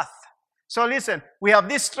 Earth. So listen, we have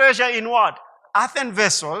this treasure in what? Earthen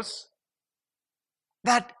vessels.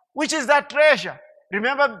 Which is that treasure?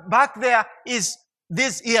 Remember back there is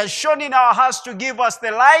this, he has shown in our hearts to give us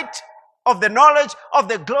the light of the knowledge of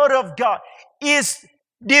the glory of God. Is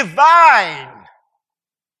divine,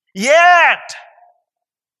 yet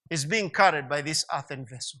is being carried by these earthen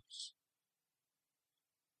vessels.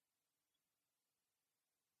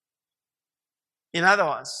 In other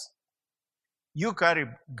words, you carry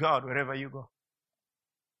God wherever you go.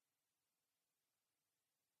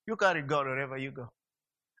 You carry God wherever you go.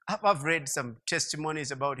 I've read some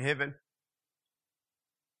testimonies about heaven.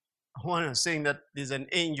 One was saying that there's an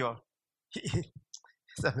angel.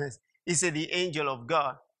 He said the angel of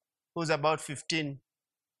God, who's about 15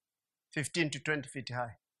 to 20 feet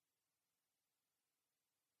high.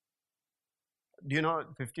 Do you know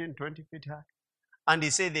 15, 20 feet high? And he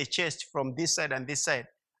said they chased from this side and this side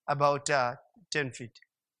about 10 feet.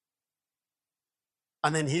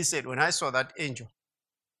 And then he said, when I saw that angel,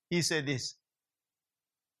 he said this,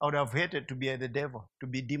 I would have hated to be the devil, to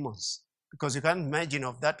be demons. Because you can't imagine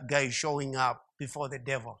of that guy showing up before the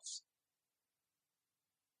devils.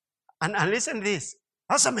 And listen to this.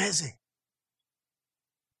 That's amazing.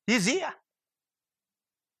 He's here.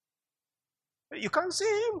 You can't see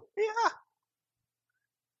him. Yeah.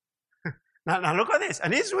 Now look at this.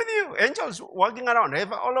 And he's with you. Angels walking around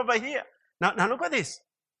all over here. Now look at this.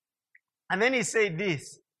 And then he said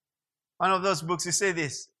this. One of those books, he said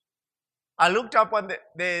this. I looked up on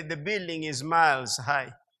the building is miles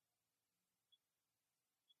high.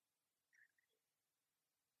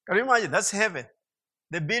 Can you imagine? That's heaven.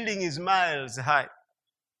 The building is miles high.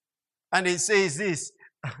 And it says this.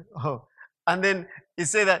 And then it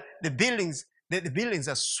says that the buildings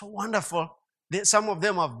are so wonderful. Some of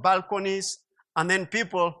them have balconies. And then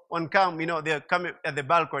people, when come, they're coming at the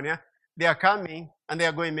balcony. Yeah? They are coming and they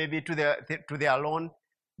are going maybe to their lawn.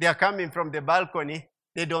 They are coming from the balcony.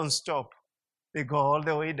 They don't stop. They go all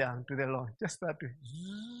the way down to the lawn. Just that way.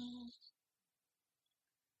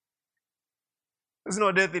 There's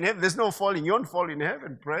no death in heaven. There's no falling. You won't fall in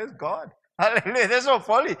heaven. Praise God. Hallelujah. There's no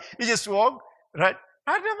falling. You just walk right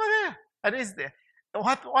over there. And it's there.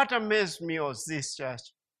 What amazed me was this,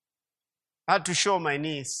 church. I had to show my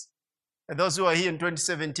niece. And those who are here in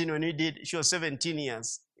 2017 when we did, she was 17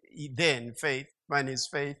 years. Then, faith. Mine is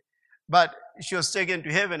faith. But she was taken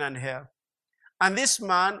to heaven and hell. And this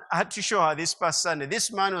man, I had to show her this past Sunday.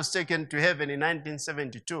 This man was taken to heaven in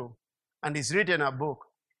 1972. And he's written a book.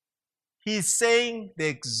 He's saying the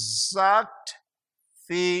exact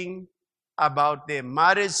thing about the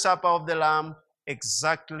marriage supper of the Lamb,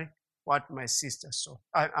 exactly what my sister saw,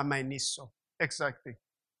 my niece saw. Exactly.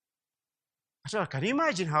 I told her, can you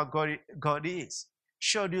imagine how God is?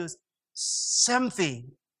 Showed you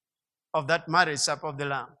something of that marriage supper of the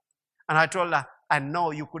Lamb. And I told her, I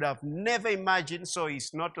know you could have never imagined, so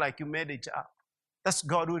it's not like you made it up. That's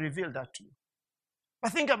God who revealed that to you.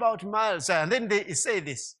 But think about miles, and then they say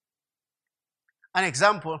this. An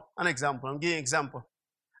example, I'm giving you an example.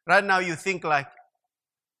 Right now you think like,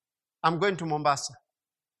 I'm going to Mombasa.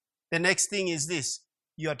 The next thing is this,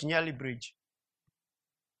 you're at Nyali Bridge.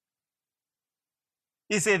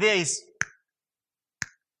 He said, there is,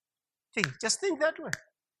 just think that way.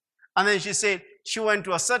 And then she said, she went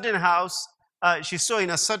to a certain house, she saw in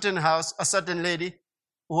a certain house, a certain lady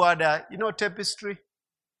who had a, tapestry,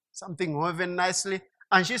 something woven nicely.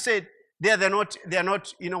 And she said, they're not,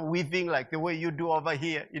 weaving like the way you do over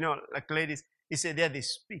here, like ladies. He said, there they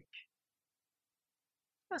speak.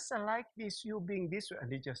 Just like this, you being this way.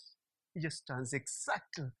 And he just turns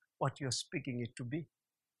exactly what you're speaking it to be.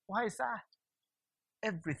 Why is that?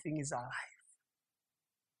 Everything is alive.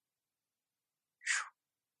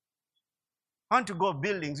 I want to go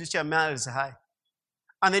buildings which are miles high.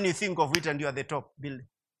 And then you think of it and you are the top building.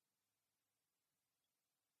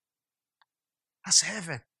 That's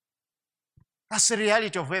heaven. That's the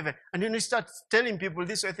reality of heaven. And then you start telling people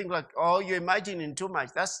this, I think like, oh, you're imagining too much.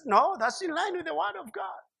 That's in line with the word of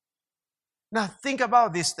God. Now think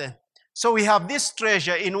about this then. So we have this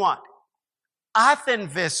treasure in what? Earthen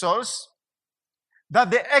vessels, that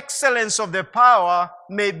the excellence of the power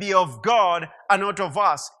may be of God and not of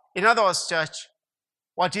us. In other words, church,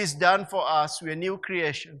 what is done for us, we're a new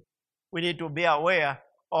creation. We need to be aware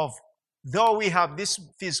of, though we have this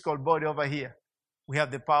physical body over here, we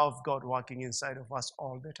have the power of God working inside of us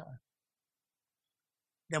all the time.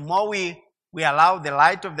 The more we allow the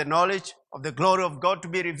light of the knowledge of the glory of God to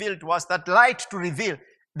be revealed to us, that light to reveal,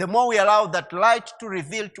 the more we allow that light to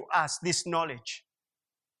reveal to us this knowledge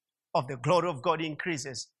of the glory of God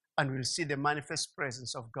increases, and we'll see the manifest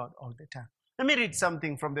presence of God all the time. Let me read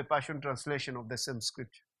something from the Passion Translation of the same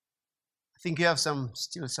scripture. I think you have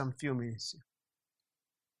still some few minutes.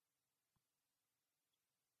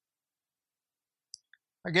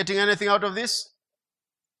 Are you getting anything out of this?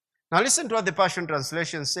 Now listen to what the Passion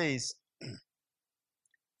Translation says.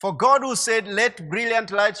 For God, who said, let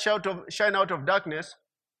brilliant light shine out of darkness,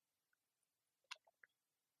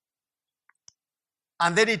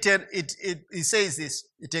 and then it says this,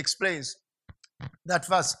 it explains that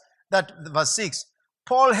verse 6.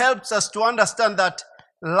 Paul helps us to understand that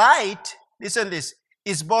light, listen this,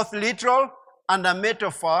 is both literal and a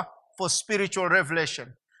metaphor for spiritual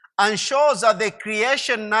revelation, and shows that the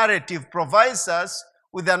creation narrative provides us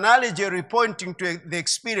with an allegory pointing to the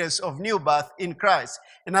experience of new birth in Christ.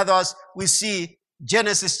 In other words, we see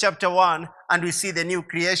Genesis chapter 1 and we see the new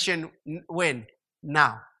creation when?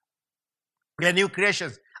 Now. We are new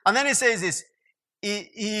creations. And then he says this, he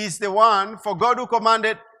is the one, for God who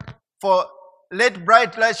commanded, for let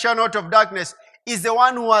bright light shine out of darkness, is the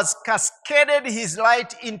one who has cascaded his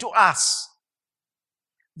light into us.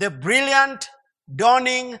 The brilliant,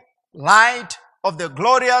 dawning light of the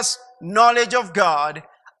glorious knowledge of God.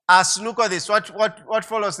 As, look at this, what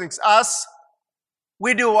follows next? As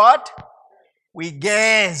we do what? We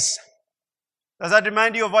gaze. Does that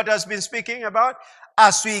remind you of what has been speaking about?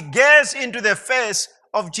 As we gaze into the face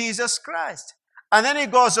of Jesus Christ. And then he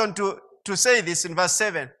goes on to say this in verse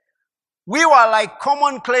 7. We were like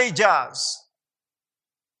common clay jars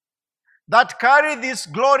that carry this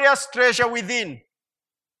glorious treasure within.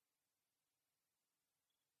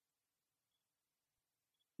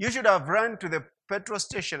 You should have run to the petrol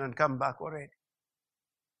station and come back already.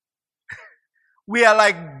 We are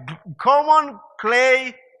like common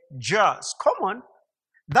clay jars. Common.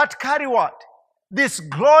 That carry what? This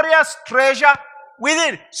glorious treasure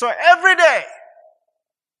within. So every day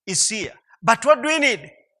is here. But what do we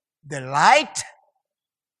need? The light.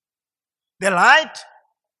 The light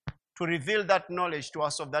to reveal that knowledge to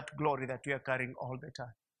us of that glory that we are carrying all the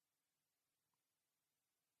time.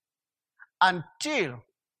 Until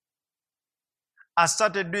I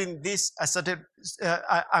started doing this,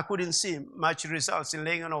 I couldn't see much results in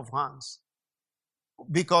laying on of hands.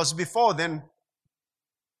 Because before then,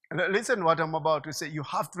 listen what I'm about to say. You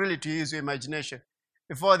have really to use your imagination.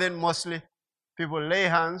 Before then, mostly people lay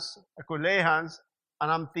hands. I could lay hands,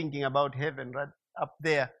 and I'm thinking about heaven right up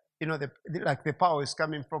there. You know, like the power is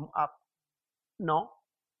coming from up. No,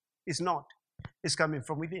 it's not. It's coming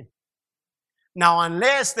from within. Now,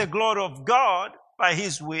 unless the glory of God, by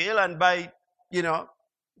His will and by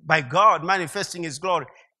God manifesting His glory,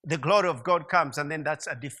 the glory of God comes, and then that's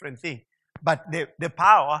a different thing. But the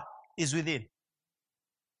power is within.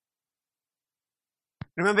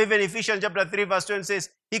 Remember, even Ephesians chapter 3 verse 20 says,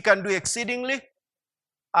 He can do exceedingly,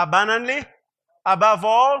 abundantly, above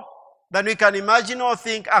all than we can imagine or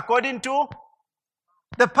think, according to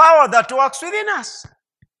the power that works within us.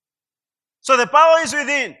 So the power is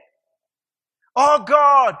within. Oh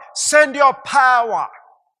God, send your power.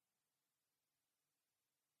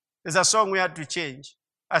 There's a song we had to change.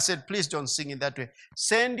 I said, please don't sing it that way.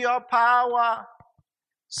 Send your power.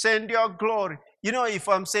 Send your glory. You know, if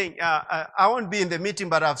I'm saying, I won't be in the meeting,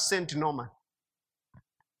 but I've sent Norman.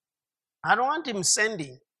 I don't want him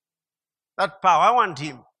sending that power. I want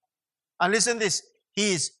him. And listen to this.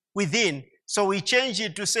 He is within. So we change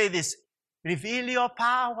it to say this. Reveal your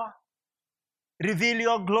power. Reveal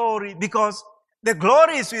your glory. Because the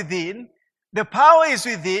glory is within. The power is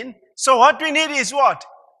within. So what we need is what?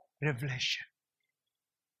 Revelation.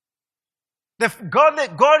 The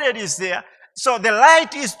Godhead is there. So the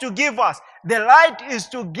light is to give us. The light is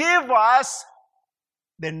to give us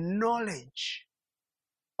the knowledge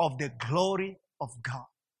of the glory of God.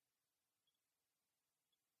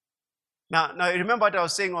 Now remember what I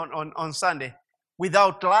was saying on Sunday.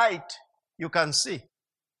 Without light, you can see.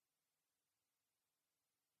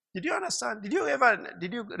 Did you understand?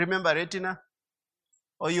 Did you remember retina?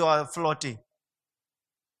 Or you are floating?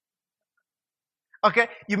 Okay,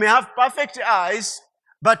 you may have perfect eyes,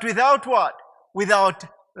 but without what? Without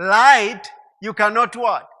light, you cannot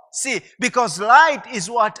what? See, because light is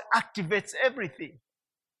what activates everything.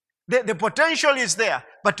 The potential is there,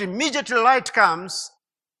 but immediately light comes.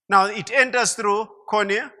 Now it enters through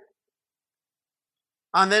cornea,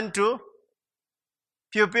 and then to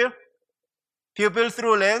pupil, pupil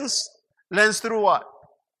through lens, lens through what?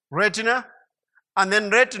 Retina, and then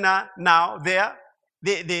retina now there,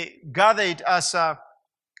 they gather it as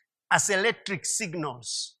electric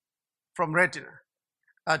signals from retina.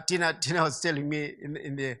 Tina was telling me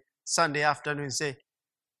in the Sunday afternoon, say,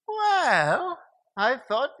 well, I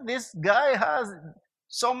thought this guy has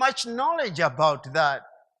so much knowledge about that.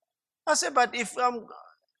 I said, but if I'm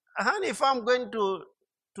going to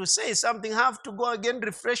say something, I have to go again,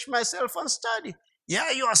 refresh myself and study.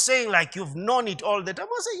 Yeah, you are saying like you've known it all the time.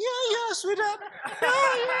 I said, yeah, sweetheart.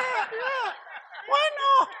 Yeah. Why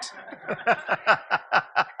not?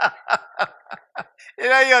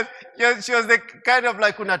 She was the kind of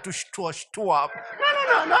like una to up. No.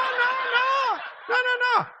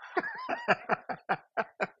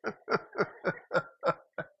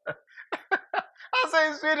 I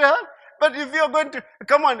say, sweetheart, but if you're going to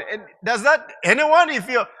come on, does that anyone? If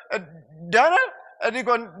you're Donald,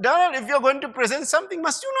 if you're going to present something,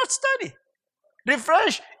 must you not study?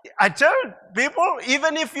 Refresh. I tell people,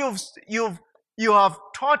 even if you have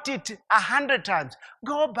taught it 100 times,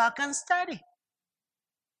 go back and study.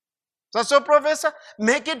 So, Professor,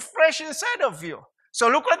 make it fresh inside of you. So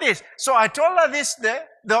look at this. So I told her this there,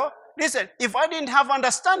 though. Listen, if I didn't have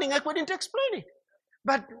understanding, I couldn't explain it.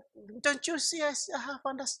 But don't you see, I have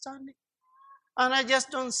understanding. And I just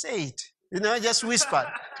don't say it. I just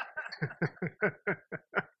whisper.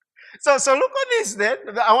 So look at this then.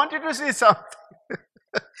 I want you to see something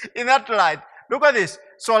in that light. Look at this.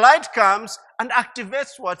 So light comes and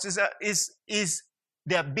activates what is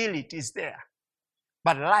the ability is there.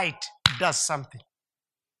 But light does something.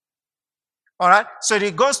 All right? So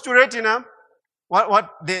it goes to retina,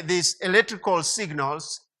 these electrical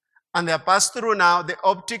signals, and they pass through now the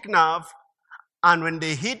optic nerve, and when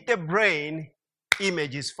they hit the brain,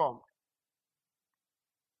 image is formed.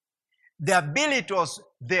 The ability was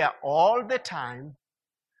there all the time,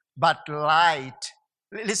 but light,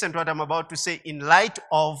 listen to what I'm about to say, in light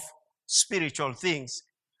of spiritual things,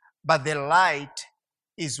 but the light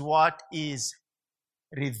is what is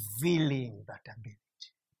revealing that ability.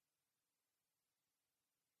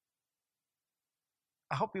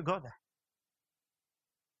 I hope you got that.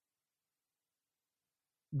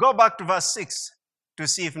 Go back to verse 6 to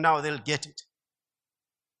see if now they'll get it.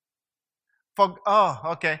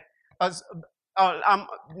 Okay.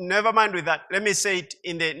 Never mind with that. Let me say it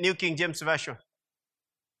in the New King James Version.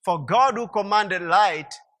 For God who commanded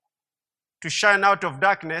light to shine out of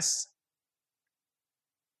darkness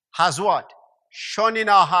has what? Shone in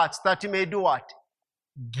our hearts that he may do what?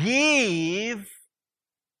 Give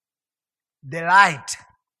the light.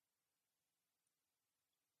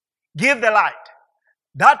 Give the light.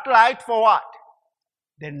 That light for what?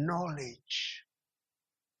 The knowledge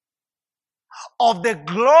of the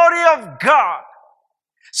glory of God.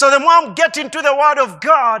 So the more I'm getting to the Word of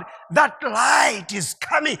God, that light is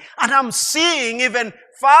coming, and I'm seeing even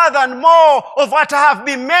further and more of what I have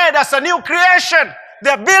been made as a new creation.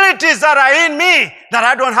 The abilities that are in me, that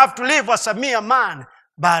I don't have to live as a mere man,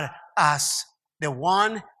 but as the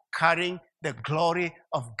one carrying the glory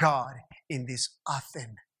of God in this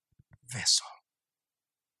earthen vessel.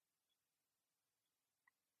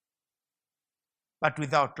 But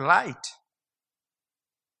without light,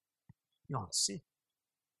 you don't see.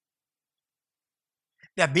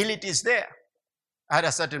 The ability is there. I had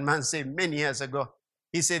a certain man say many years ago,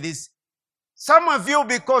 he said this, some of you,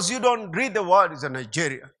 because you don't read the word, is in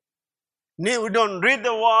Nigeria. You don't read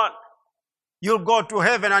the word, you'll go to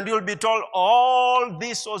heaven and you'll be told all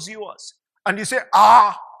this was yours. And you say,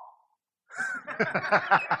 all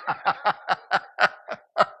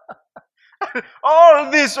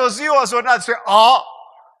this was yours. Or not say, I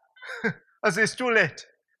say, it's too late.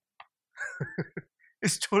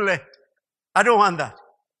 It's too late. I don't want that.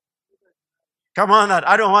 Come on,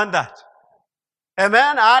 I don't want that.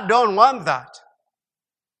 Amen? I don't want that.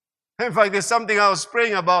 In fact, there's something I was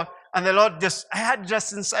praying about, and the Lord I had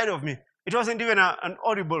just inside of me. It wasn't even an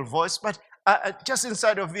audible voice, but just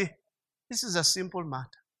inside of me, this is a simple matter.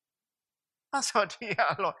 I thought,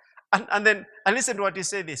 yeah, Lord. And then, and listen to what he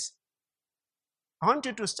said this. I want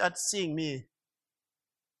you to start seeing me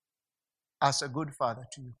as a good father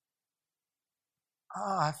to you.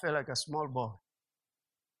 Oh, I felt like a small boy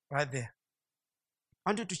right there. I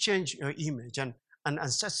want you to change your image and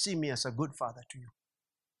start seeing me as a good father to you.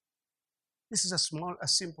 This is a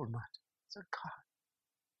simple matter. So God.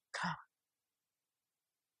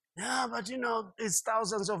 Yeah, but it's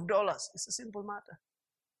thousands of dollars. It's a simple matter.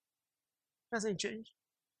 Doesn't change.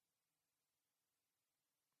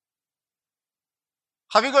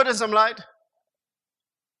 Have you gotten some light?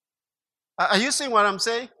 Are you seeing what I'm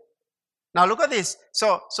saying? Now look at this.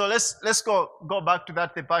 So let's go back to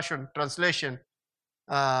that, the Passion Translation.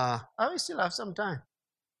 We still have some time.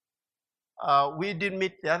 We did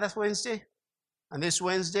meet the other Wednesday and this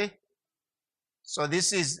Wednesday. So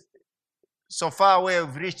this is, so far where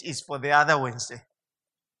we've reached is for the other Wednesday.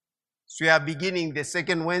 So we are beginning the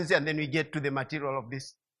second Wednesday and then we get to the material of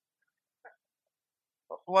this.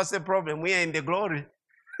 What's the problem? We are in the glory.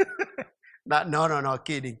 No,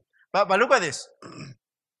 kidding. But look at this.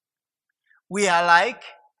 We are like,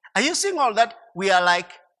 are you seeing all that? We are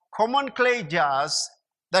like common clay jars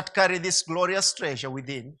that carry this glorious treasure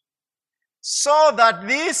within. So that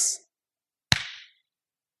this,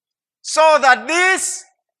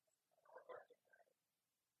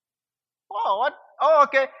 oh, what? Oh,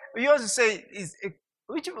 okay. We also say,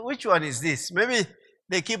 which one is this? Maybe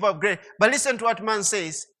they keep upgrading. But listen to what man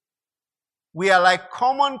says. We are like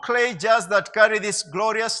common clay jars that carry this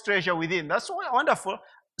glorious treasure within. That's wonderful.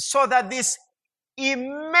 So that this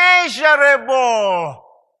immeasurable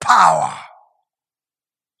power.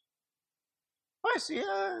 I see.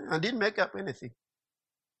 I didn't make up anything.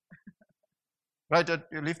 Right,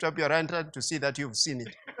 you lift up your right hand to see that you've seen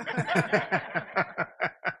it.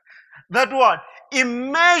 That what?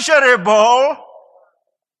 Immeasurable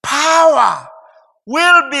power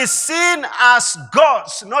will be seen as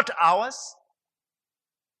God's, not ours.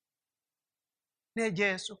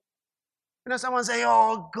 Jesus. Someone say,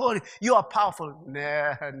 oh God, you are powerful.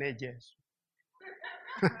 Nah, Jesus.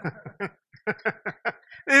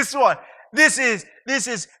 This one. This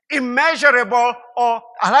is immeasurable, or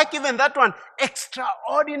I like even that one,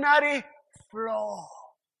 extraordinary flow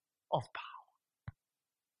of power.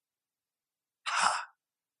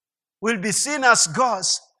 Will be seen as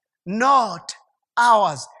God's, not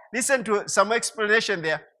ours. Listen to some explanation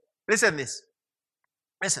there. Listen this.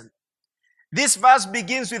 Listen. This verse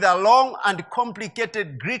begins with a long and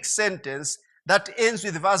complicated Greek sentence that ends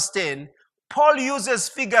with verse 10. Paul uses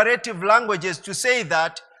figurative languages to say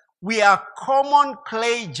that we are common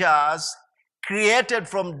clay jars created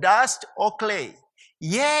from dust or clay.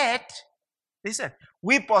 Yet, listen,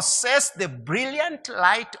 we possess the brilliant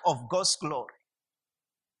light of God's glory.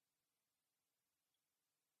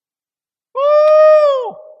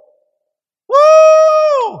 Woo!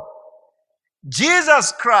 Woo!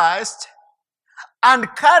 Jesus Christ,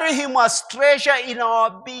 and carry him as treasure in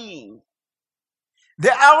our being.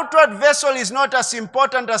 The outward vessel is not as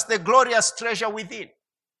important as the glorious treasure within.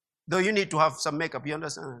 Though you need to have some makeup, you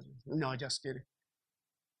understand? No, just kidding.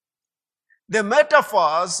 The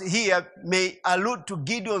metaphors here may allude to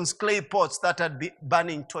Gideon's clay pots that had been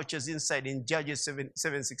burning torches inside in Judges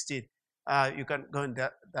 7:16. You can go in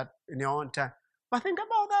that in your own time. But think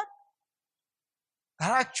about that.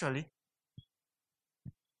 That actually,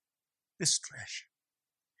 this treasure.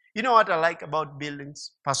 You know what I like about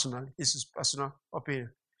buildings personally? This is personal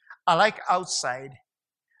opinion. I like outside.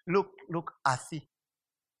 Look earthy.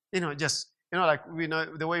 Just, like we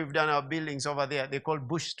know the way we've done our buildings over there, they're called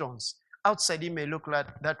bush stones. Outside it may look like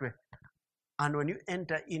that way. And when you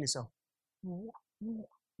enter in, it's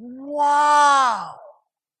wow!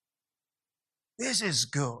 This is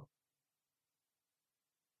good.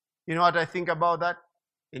 You know what I think about that?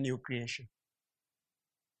 The new creation.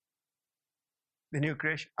 The new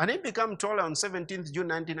creation. And it became taller on 17th June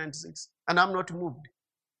 1996. And I'm not moved.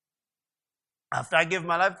 After I gave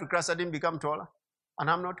my life to Christ, I didn't become taller. And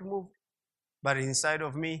I'm not moved. But inside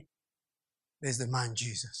of me, there's the man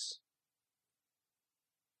Jesus.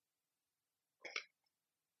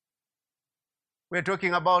 We're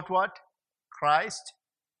talking about what? Christ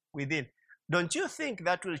within. Don't you think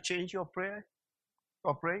that will change your prayer?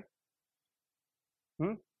 Or pray?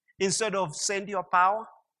 Instead of send your power,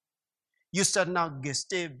 you start now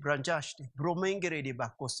geste branjashti, bromengeredi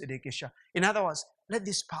bakosedekesha. In other words, let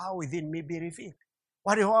this power within me be revealed.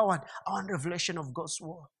 What do I want? I want revelation of God's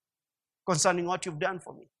word concerning what you've done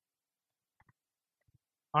for me.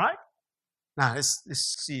 All right? Now let's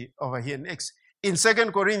see over here next. In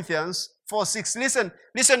 2 Corinthians 4:6,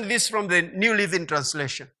 listen to this from the New Living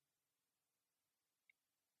Translation.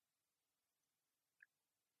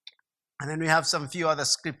 And then we have some few other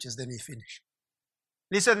scriptures, then we finish.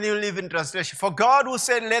 Listen, New Living Translation. For God who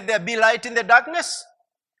said, let there be light in the darkness,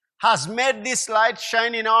 has made this light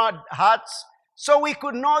shine in our hearts, so we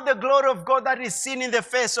could know the glory of God that is seen in the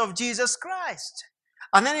face of Jesus Christ.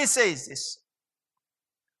 And then he says this.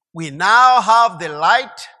 We now have the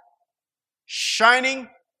light shining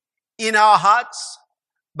in our hearts,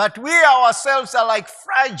 but we ourselves are like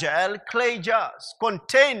fragile clay jars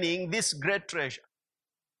containing this great treasure.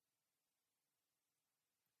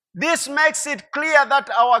 This makes it clear that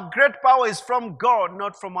our great power is from God,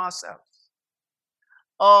 not from ourselves.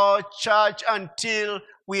 Oh, church, until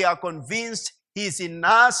we are convinced He's in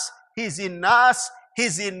us, He's in us,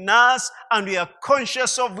 He's in us, and we are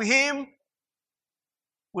conscious of Him,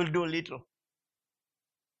 we'll do little.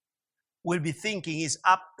 We'll be thinking He's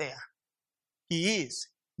up there. He is,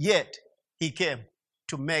 yet He came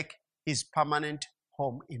to make His permanent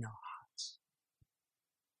home in our hearts.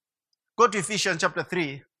 Go to Ephesians chapter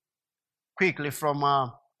 3, quickly from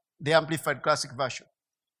the Amplified Classic Version.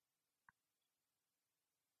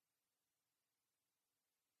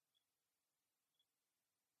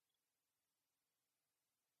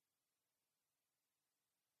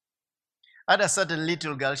 I had a certain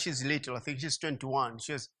little girl, she's little, I think she's 21.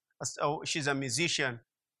 She's a musician.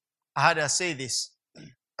 I had her say this.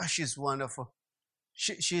 Oh, she's wonderful.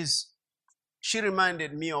 She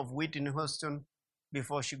reminded me of Whitney Houston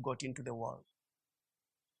before she got into the world.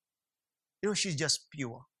 You know, she's just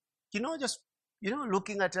pure.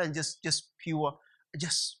 Looking at her and just pure.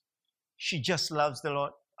 She just loves the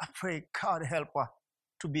Lord. I pray God help her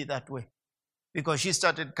to be that way. Because she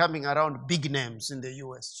started coming around big names in the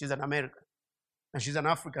U.S. She's an American. And she's an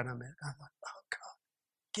African American. I thought, oh God,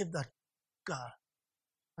 give that girl.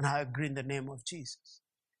 And I agree in the name of Jesus.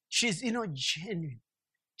 She's, genuine.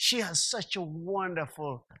 She has such a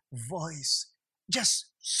wonderful voice. Just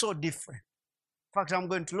so different. In fact, I'm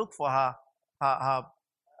going to look for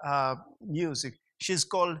her music. She's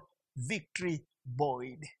called Victory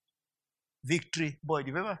Boyd. Victory Boyd.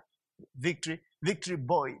 You remember? Victory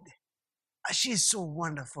Boyd. She's so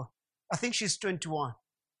wonderful. I think she's 21.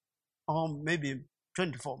 Or maybe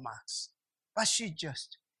 24 max. But she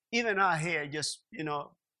just, even her hair just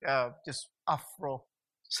afro.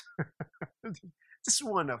 Just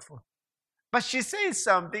wonderful. But she says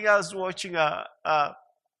something. I was watching her,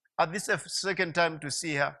 this is the second time to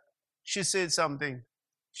see her. She said something.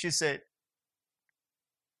 She said,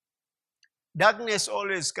 darkness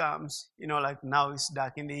always comes, like now it's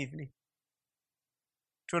dark in the evening,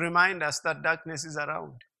 to remind us that darkness is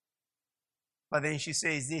around. But then she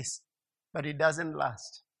says this, but it doesn't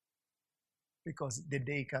last, because the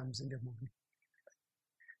day comes in the morning.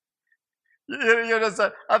 You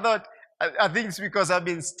understand? I think it's because I've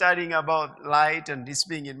been studying about light and this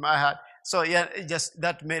being in my heart. So yeah, just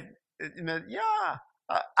that made,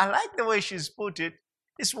 I like the way she's put it.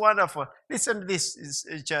 It's wonderful. Listen to this,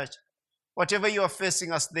 church. Whatever you are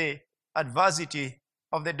facing as the adversity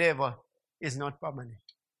of the devil is not permanent.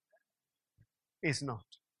 It's not.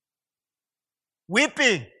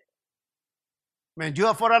 Weeping may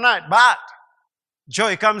endure for a night, but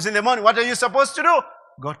joy comes in the morning. What are you supposed to do?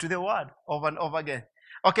 Go to the Word over and over again.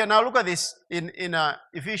 Okay, now look at this in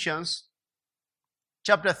Ephesians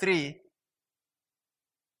chapter 3.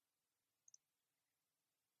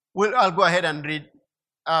 I'll go ahead and read,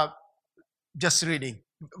 just reading.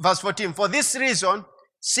 Verse 14, for this reason,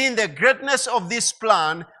 seeing the greatness of this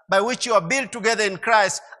plan by which you are built together in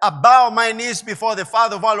Christ, I bow my knees before the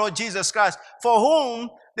Father of our Lord Jesus Christ, for whom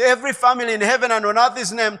every family in heaven and on earth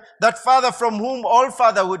is named, that Father from whom all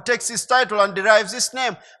fatherhood takes his title and derives his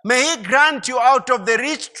name. May he grant you out of the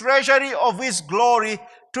rich treasury of his glory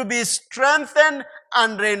to be strengthened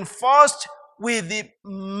and reinforced with the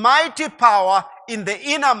mighty power in the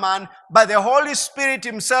inner man by the Holy Spirit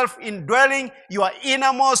himself indwelling your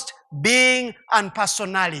innermost being and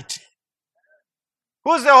personality.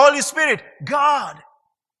 Who's the Holy Spirit? God.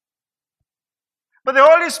 But the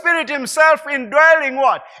Holy Spirit himself indwelling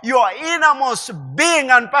what? Your innermost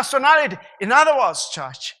being and personality. In other words,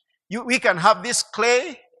 church, we can have these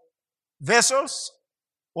clay vessels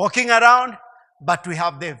walking around, but we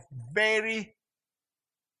have the very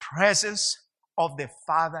presence of the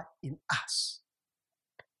Father in us.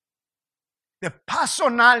 The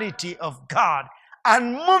personality of God,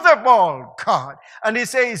 unmovable God. And he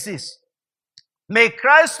says this, may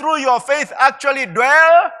Christ through your faith actually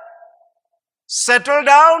dwell, settle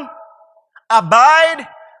down, abide,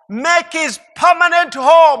 make his permanent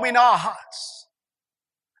home in our hearts.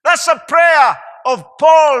 That's a prayer of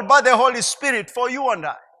Paul by the Holy Spirit for you and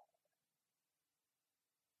I.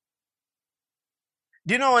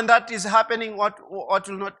 Do you know when that is happening, what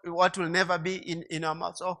will never be in our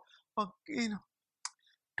mouths?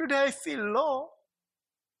 Today I feel low.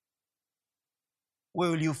 Where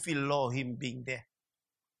will you feel low, him being there?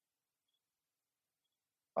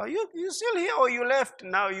 Are you still here or you left?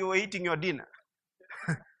 Now you're eating your dinner.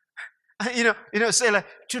 Say like,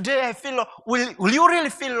 today I feel low. Will you really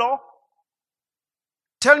feel low?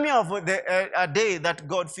 Tell me of a day that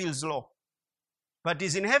God feels low. But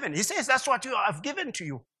he's in heaven. He says that's what I've given to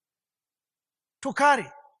you to carry.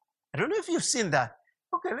 I don't know if you've seen that.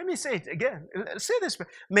 Okay, let me say it again. Say this.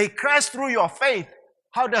 May Christ through your faith.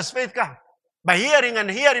 How does faith come? By hearing,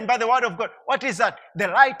 and hearing by the word of God. What is that? The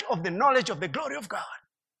light of the knowledge of the glory of God.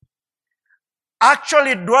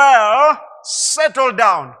 Actually dwell, settle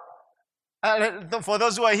down. For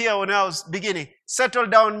those who are here when I was beginning, settle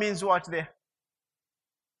down means what there?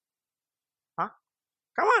 Huh?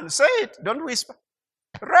 Come on, say it. Don't whisper.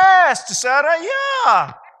 Rest, Sarah.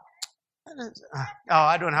 Yeah. Oh,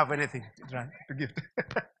 I don't have anything to give.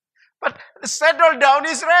 But settle down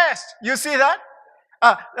is rest. You see that?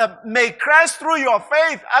 May Christ through your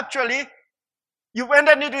faith, actually, you've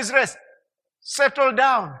entered into his rest. Settle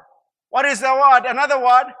down. What is the word? Another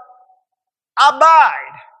word?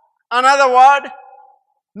 Abide. Another word?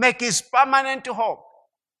 Make his permanent home.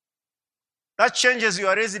 That changes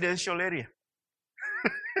your residential area.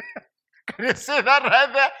 Can you see that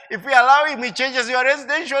right there? If we allow him, he changes your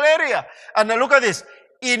residential area. And now look at this.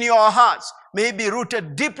 In your hearts may be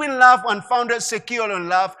rooted deep in love and founded secure in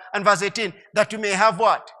love. And verse 18, that you may have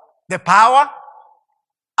what? The power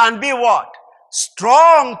and be what?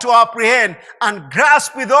 Strong to apprehend and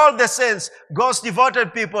grasp with all the saints, God's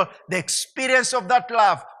devoted people, the experience of that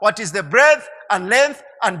love. What is the breadth and length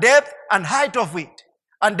and depth and height of it?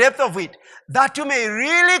 And depth of it. That you may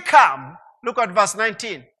really come, look at verse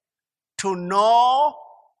 19, to know,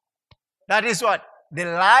 that is what? The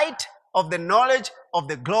light of the knowledge of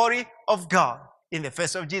the glory of God in the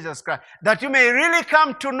face of Jesus Christ. That you may really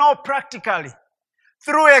come to know practically,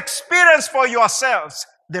 through experience for yourselves,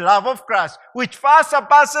 the love of Christ, which far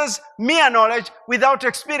surpasses mere knowledge without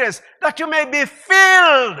experience, that you may be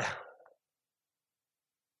filled.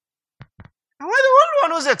 We're the only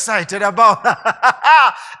one who's excited about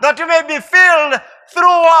that you may be filled through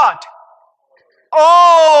what?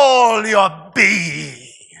 All your being.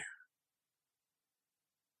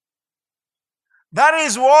 That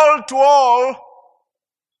is wall to all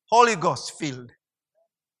Holy Ghost filled.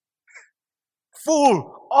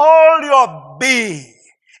 Full, all your being.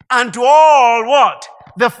 And to all what?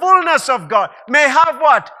 The fullness of God may have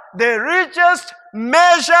what? The richest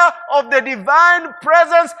measure of the divine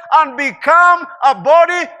presence and become a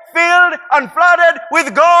body filled and flooded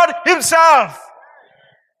with God himself.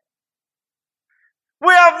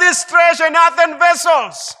 We have this treasure in earthen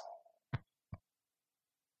vessels.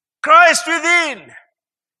 Christ within.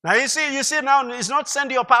 Now you see now it's not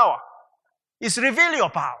send your power. It's reveal your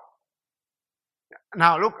power.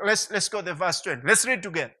 Now look, let's go to verse 20. Let's read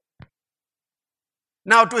together.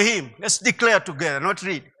 Now to him, let's declare together, not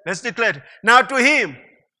read. Let's declare. Now to him,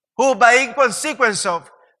 who by consequence of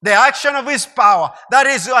the action of his power, that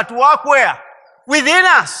is at work where? Within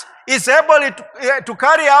us, is able to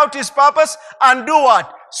carry out his purpose and do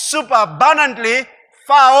what? Superabundantly,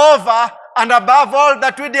 far over and above all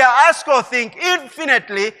that we dare ask or think,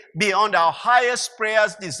 infinitely beyond our highest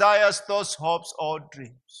prayers, desires, thoughts, hopes, or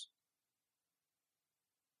dreams.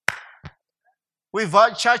 We've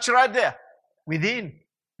got church right there. Within.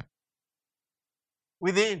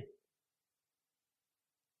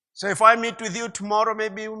 So if I meet with you tomorrow,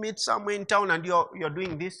 maybe we meet somewhere in town and you're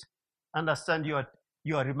doing this, understand you are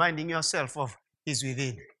reminding yourself of He's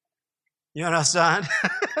within. You understand?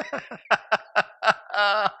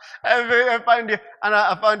 I find you, and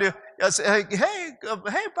I found you. I say,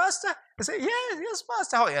 hey, Pastor. I say, yes,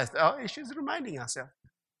 Pastor. Oh, yes. Oh, she's reminding herself.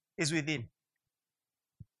 He's within.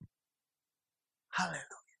 Hallelujah.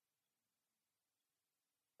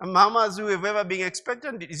 And mamas who have ever been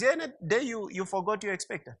expectant, is there any day you forgot you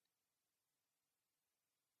expected?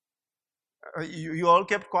 You all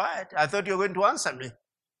kept quiet. I thought you were going to answer me.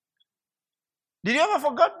 Did you ever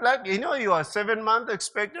forget? Like, you are 7 months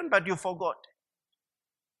expectant, but you forgot.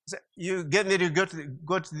 So you get ready to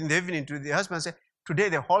go to in the evening to the husband and say, today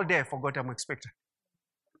the whole day I forgot I'm expectant.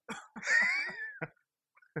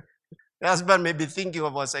 The husband may be thinking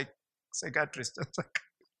of a psychiatrist.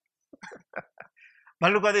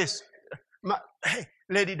 But look at this. Hey,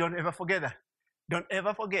 lady, don't ever forget that. Don't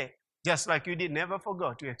ever forget. Just like you did, never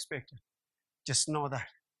forgot you expected. Just know that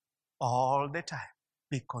all the time.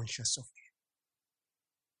 Be conscious of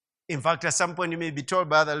it. In fact, at some point you may be told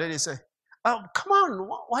by other ladies, say, Oh, come on,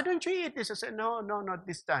 why don't you eat this? I said, no, not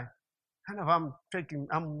this time.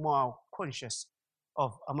 I'm more conscious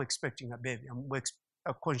of, I'm expecting a baby. I'm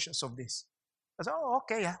conscious of this. I said, oh,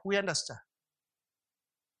 okay, yeah, we understand.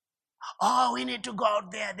 Oh, we need to go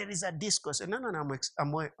out there. There is a discourse. No, I'm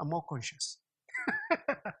more conscious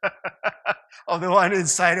of the one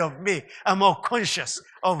inside of me. I'm more conscious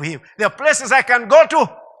of him. There are places I can go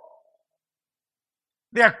to.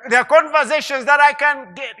 There are conversations that I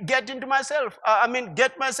can get into myself.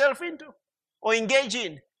 Get myself into or engage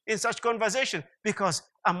in such conversation because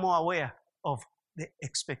I'm more aware of the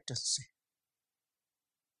expectancy.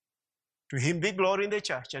 To him be glory in the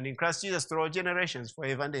church and in Christ Jesus through all generations,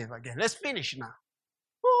 forever and ever again. Let's finish now.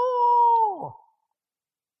 Ooh.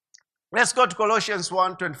 Let's go to Colossians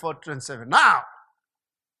 1, 24, 27. Now,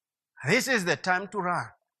 this is the time to run.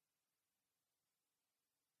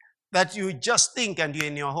 That you just think and you're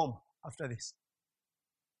in your home after this.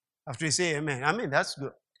 After you say amen. That's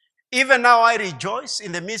good. Even now I rejoice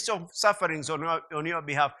in the midst of sufferings on your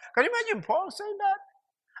behalf. Can you imagine Paul saying that?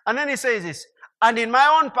 And then he says this, and in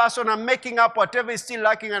my own person I'm making up whatever is still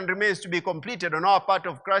lacking and remains to be completed on our part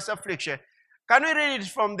of Christ's affliction. Can we read it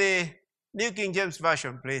from the New King James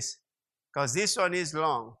Version, please? Because this one is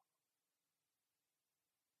long.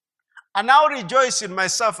 And now rejoice in my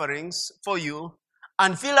sufferings for you,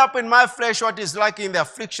 and fill up in my flesh what is lacking in the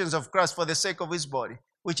afflictions of Christ for the sake of his body,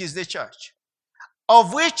 which is the church,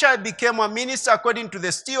 of which I became a minister according to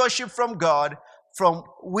the stewardship from God, from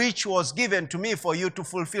which was given to me for you to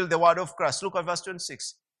fulfill the word of Christ. Look at verse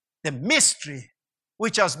 26. The mystery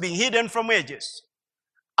which has been hidden from ages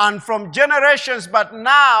and from generations, but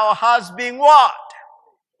now has been what?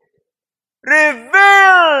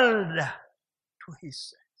 Revealed to his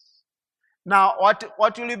saints. Now,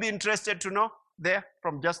 what will you be interested to know there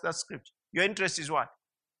from just that scripture? Your interest is what?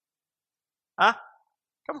 Huh?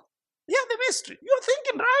 Come on. Yeah, the mystery. You're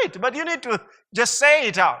thinking right, but you need to just say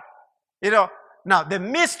it out. Now the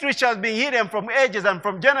mystery which has been hidden from ages and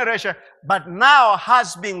from generation, but now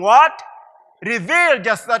has been what? Revealed.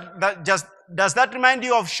 Does that remind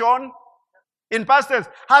you of Sean? In past tense,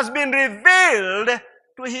 has been revealed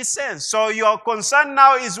to his saints. So your concern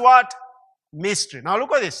now is what? Mystery. Now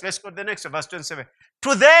look at this. Let's go to the next verse 27.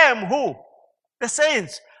 To them who? The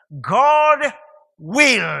saints. God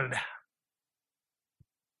willed.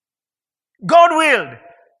 God willed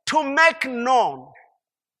to make known.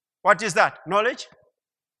 What is that? Knowledge?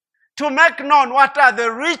 To make known what are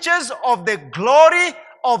the riches of the glory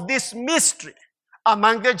of this mystery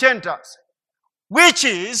among the Gentiles, which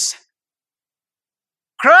is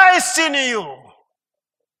Christ in you,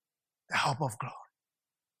 the hope of glory.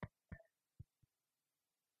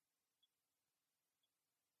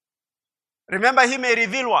 Remember, he may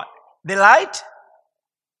reveal what? The light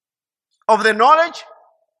of the knowledge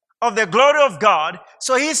of the glory of God.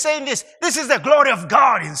 So he's saying this is the glory of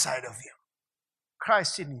God inside of you.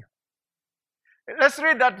 Christ in you. Let's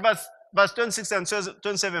read that verse 26 and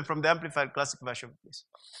 27 from the Amplified Classic Version, please.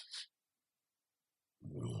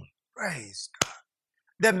 Praise God.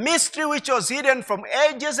 The mystery which was hidden from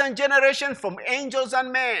ages and generations, from angels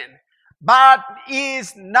and men, but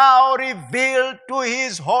is now revealed to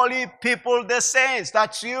his holy people, the saints.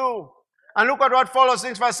 That's you. And look at what follows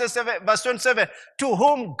in verse 27. To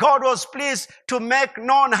whom God was pleased to make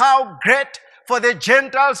known how great for the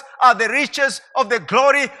Gentiles are the riches of the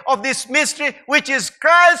glory of this mystery, which is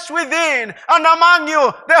Christ within and among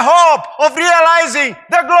you, the hope of realizing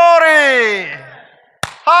the glory.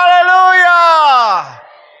 Hallelujah!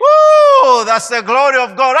 Woo! That's the glory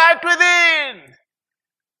of God right within.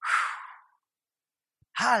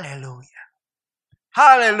 Hallelujah.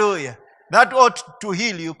 Hallelujah. That ought to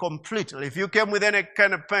heal you completely. If you came with any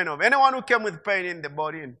kind of pain, of anyone who came with pain in the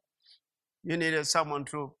body, and you needed someone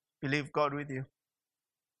to believe God with you.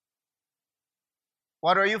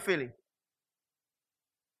 What are you feeling?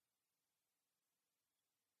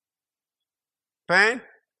 Pain?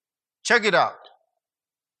 Check it out.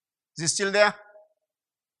 Is it still there?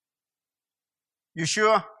 You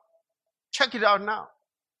sure? Check it out now.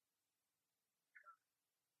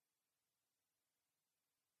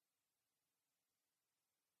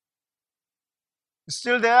 It's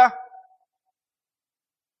still there?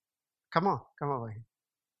 Come on, come over here.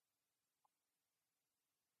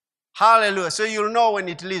 Hallelujah. So you'll know when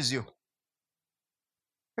it leaves you.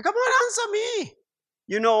 Come on, answer me.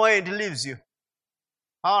 You know when it leaves you.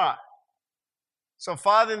 All right. So,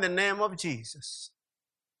 Father, in the name of Jesus,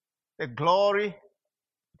 the glory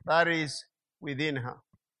that is within her.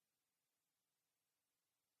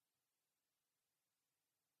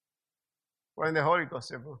 When the Holy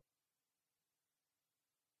Ghost, everyone.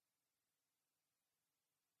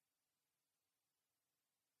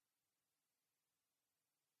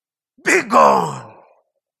 Be gone.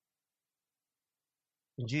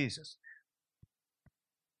 In Jesus.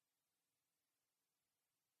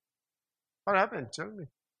 What happened? Tell me.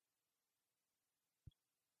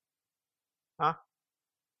 Huh?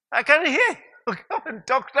 I can't hear you. Come and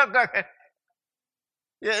talk.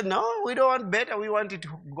 Yeah, no, we don't want better. We want it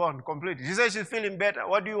gone completely. She says she's feeling better.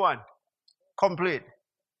 What do you want? Complete.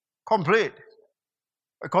 Complete.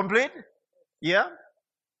 Complete? Yeah.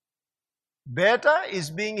 Better is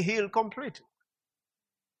being healed completely.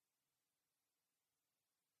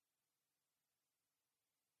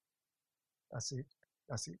 That's it.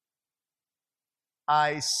 That's it.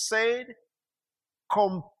 I said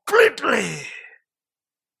completely.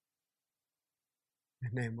 In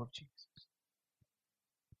the name of Jesus.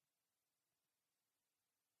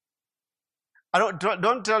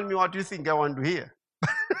 Don't tell me what you think I want to hear.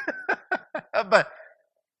 But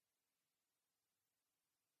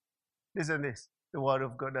listen this. The word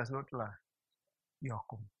of God does not lie. You are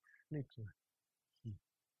completely healed.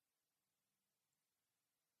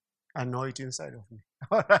 I know it inside of me.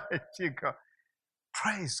 All right, Chico.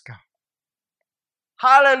 Praise God.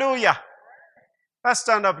 Hallelujah. Let's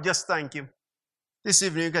stand up, just thank Him. This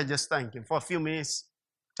evening you can just thank Him for a few minutes.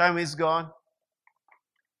 Time is gone.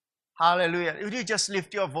 Hallelujah. Would you just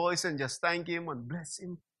lift your voice and just thank Him and bless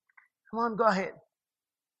Him? Come on, go ahead.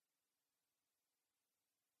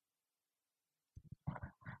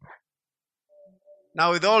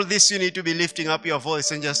 Now with all this, you need to be lifting up your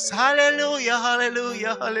voice and just hallelujah,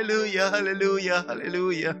 hallelujah, hallelujah, hallelujah,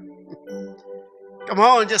 hallelujah. Come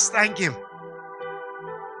on, just thank Him.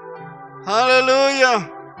 Hallelujah.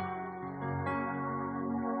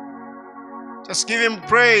 Just give Him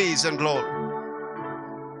praise and glory.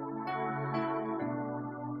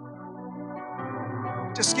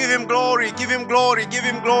 Just give Him glory, give Him glory, give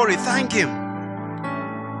Him glory. Thank Him.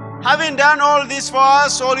 Having done all this for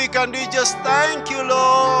us, all we can do is just thank you,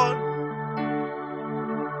 Lord.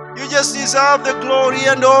 You just deserve the glory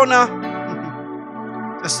and honor.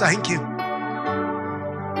 Just thank you.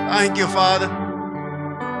 Thank you, Father.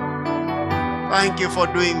 Thank you for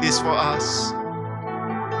doing this for us.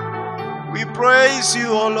 We praise you,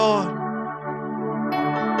 O Lord.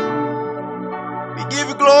 We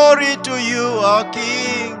give glory to you, our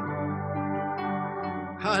King.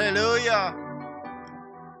 Hallelujah.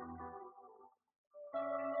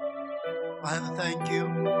 Father, thank you.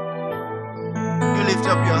 You lift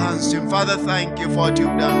up your hands to Him. Father, thank you for what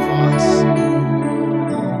you've done for us.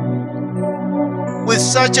 With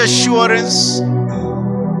such assurance,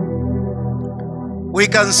 we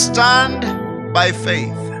can stand by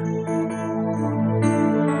faith,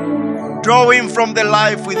 drawing from the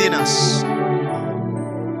life within us,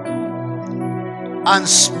 and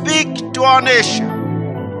speak to our nation.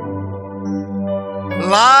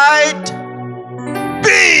 Light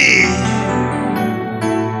be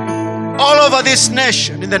all over this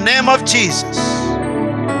nation in the name of Jesus.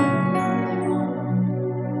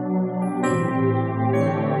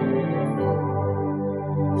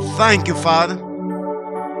 Thank you, Father,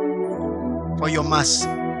 for your mercy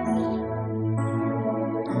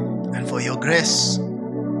and for your grace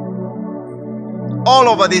all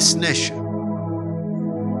over this nation.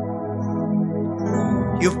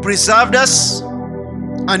 You've preserved us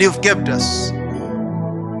and you've kept us.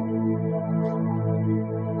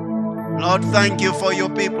 Lord, thank you for your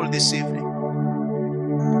people this evening.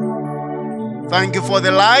 Thank you for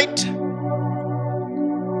the light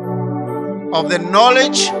of the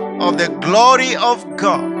knowledge of the glory of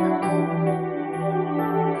God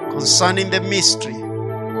concerning the mystery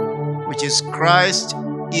which is Christ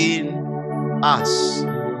in us,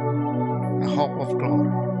 the hope of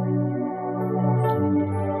glory.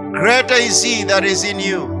 Greater is He that is in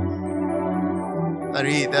you than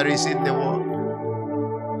he that is in the world.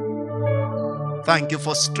 Thank you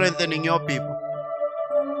for strengthening your people.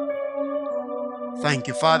 Thank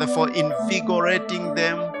you, Father, for invigorating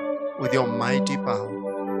them with your mighty power.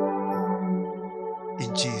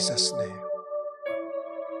 In Jesus' name.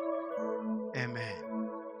 Amen.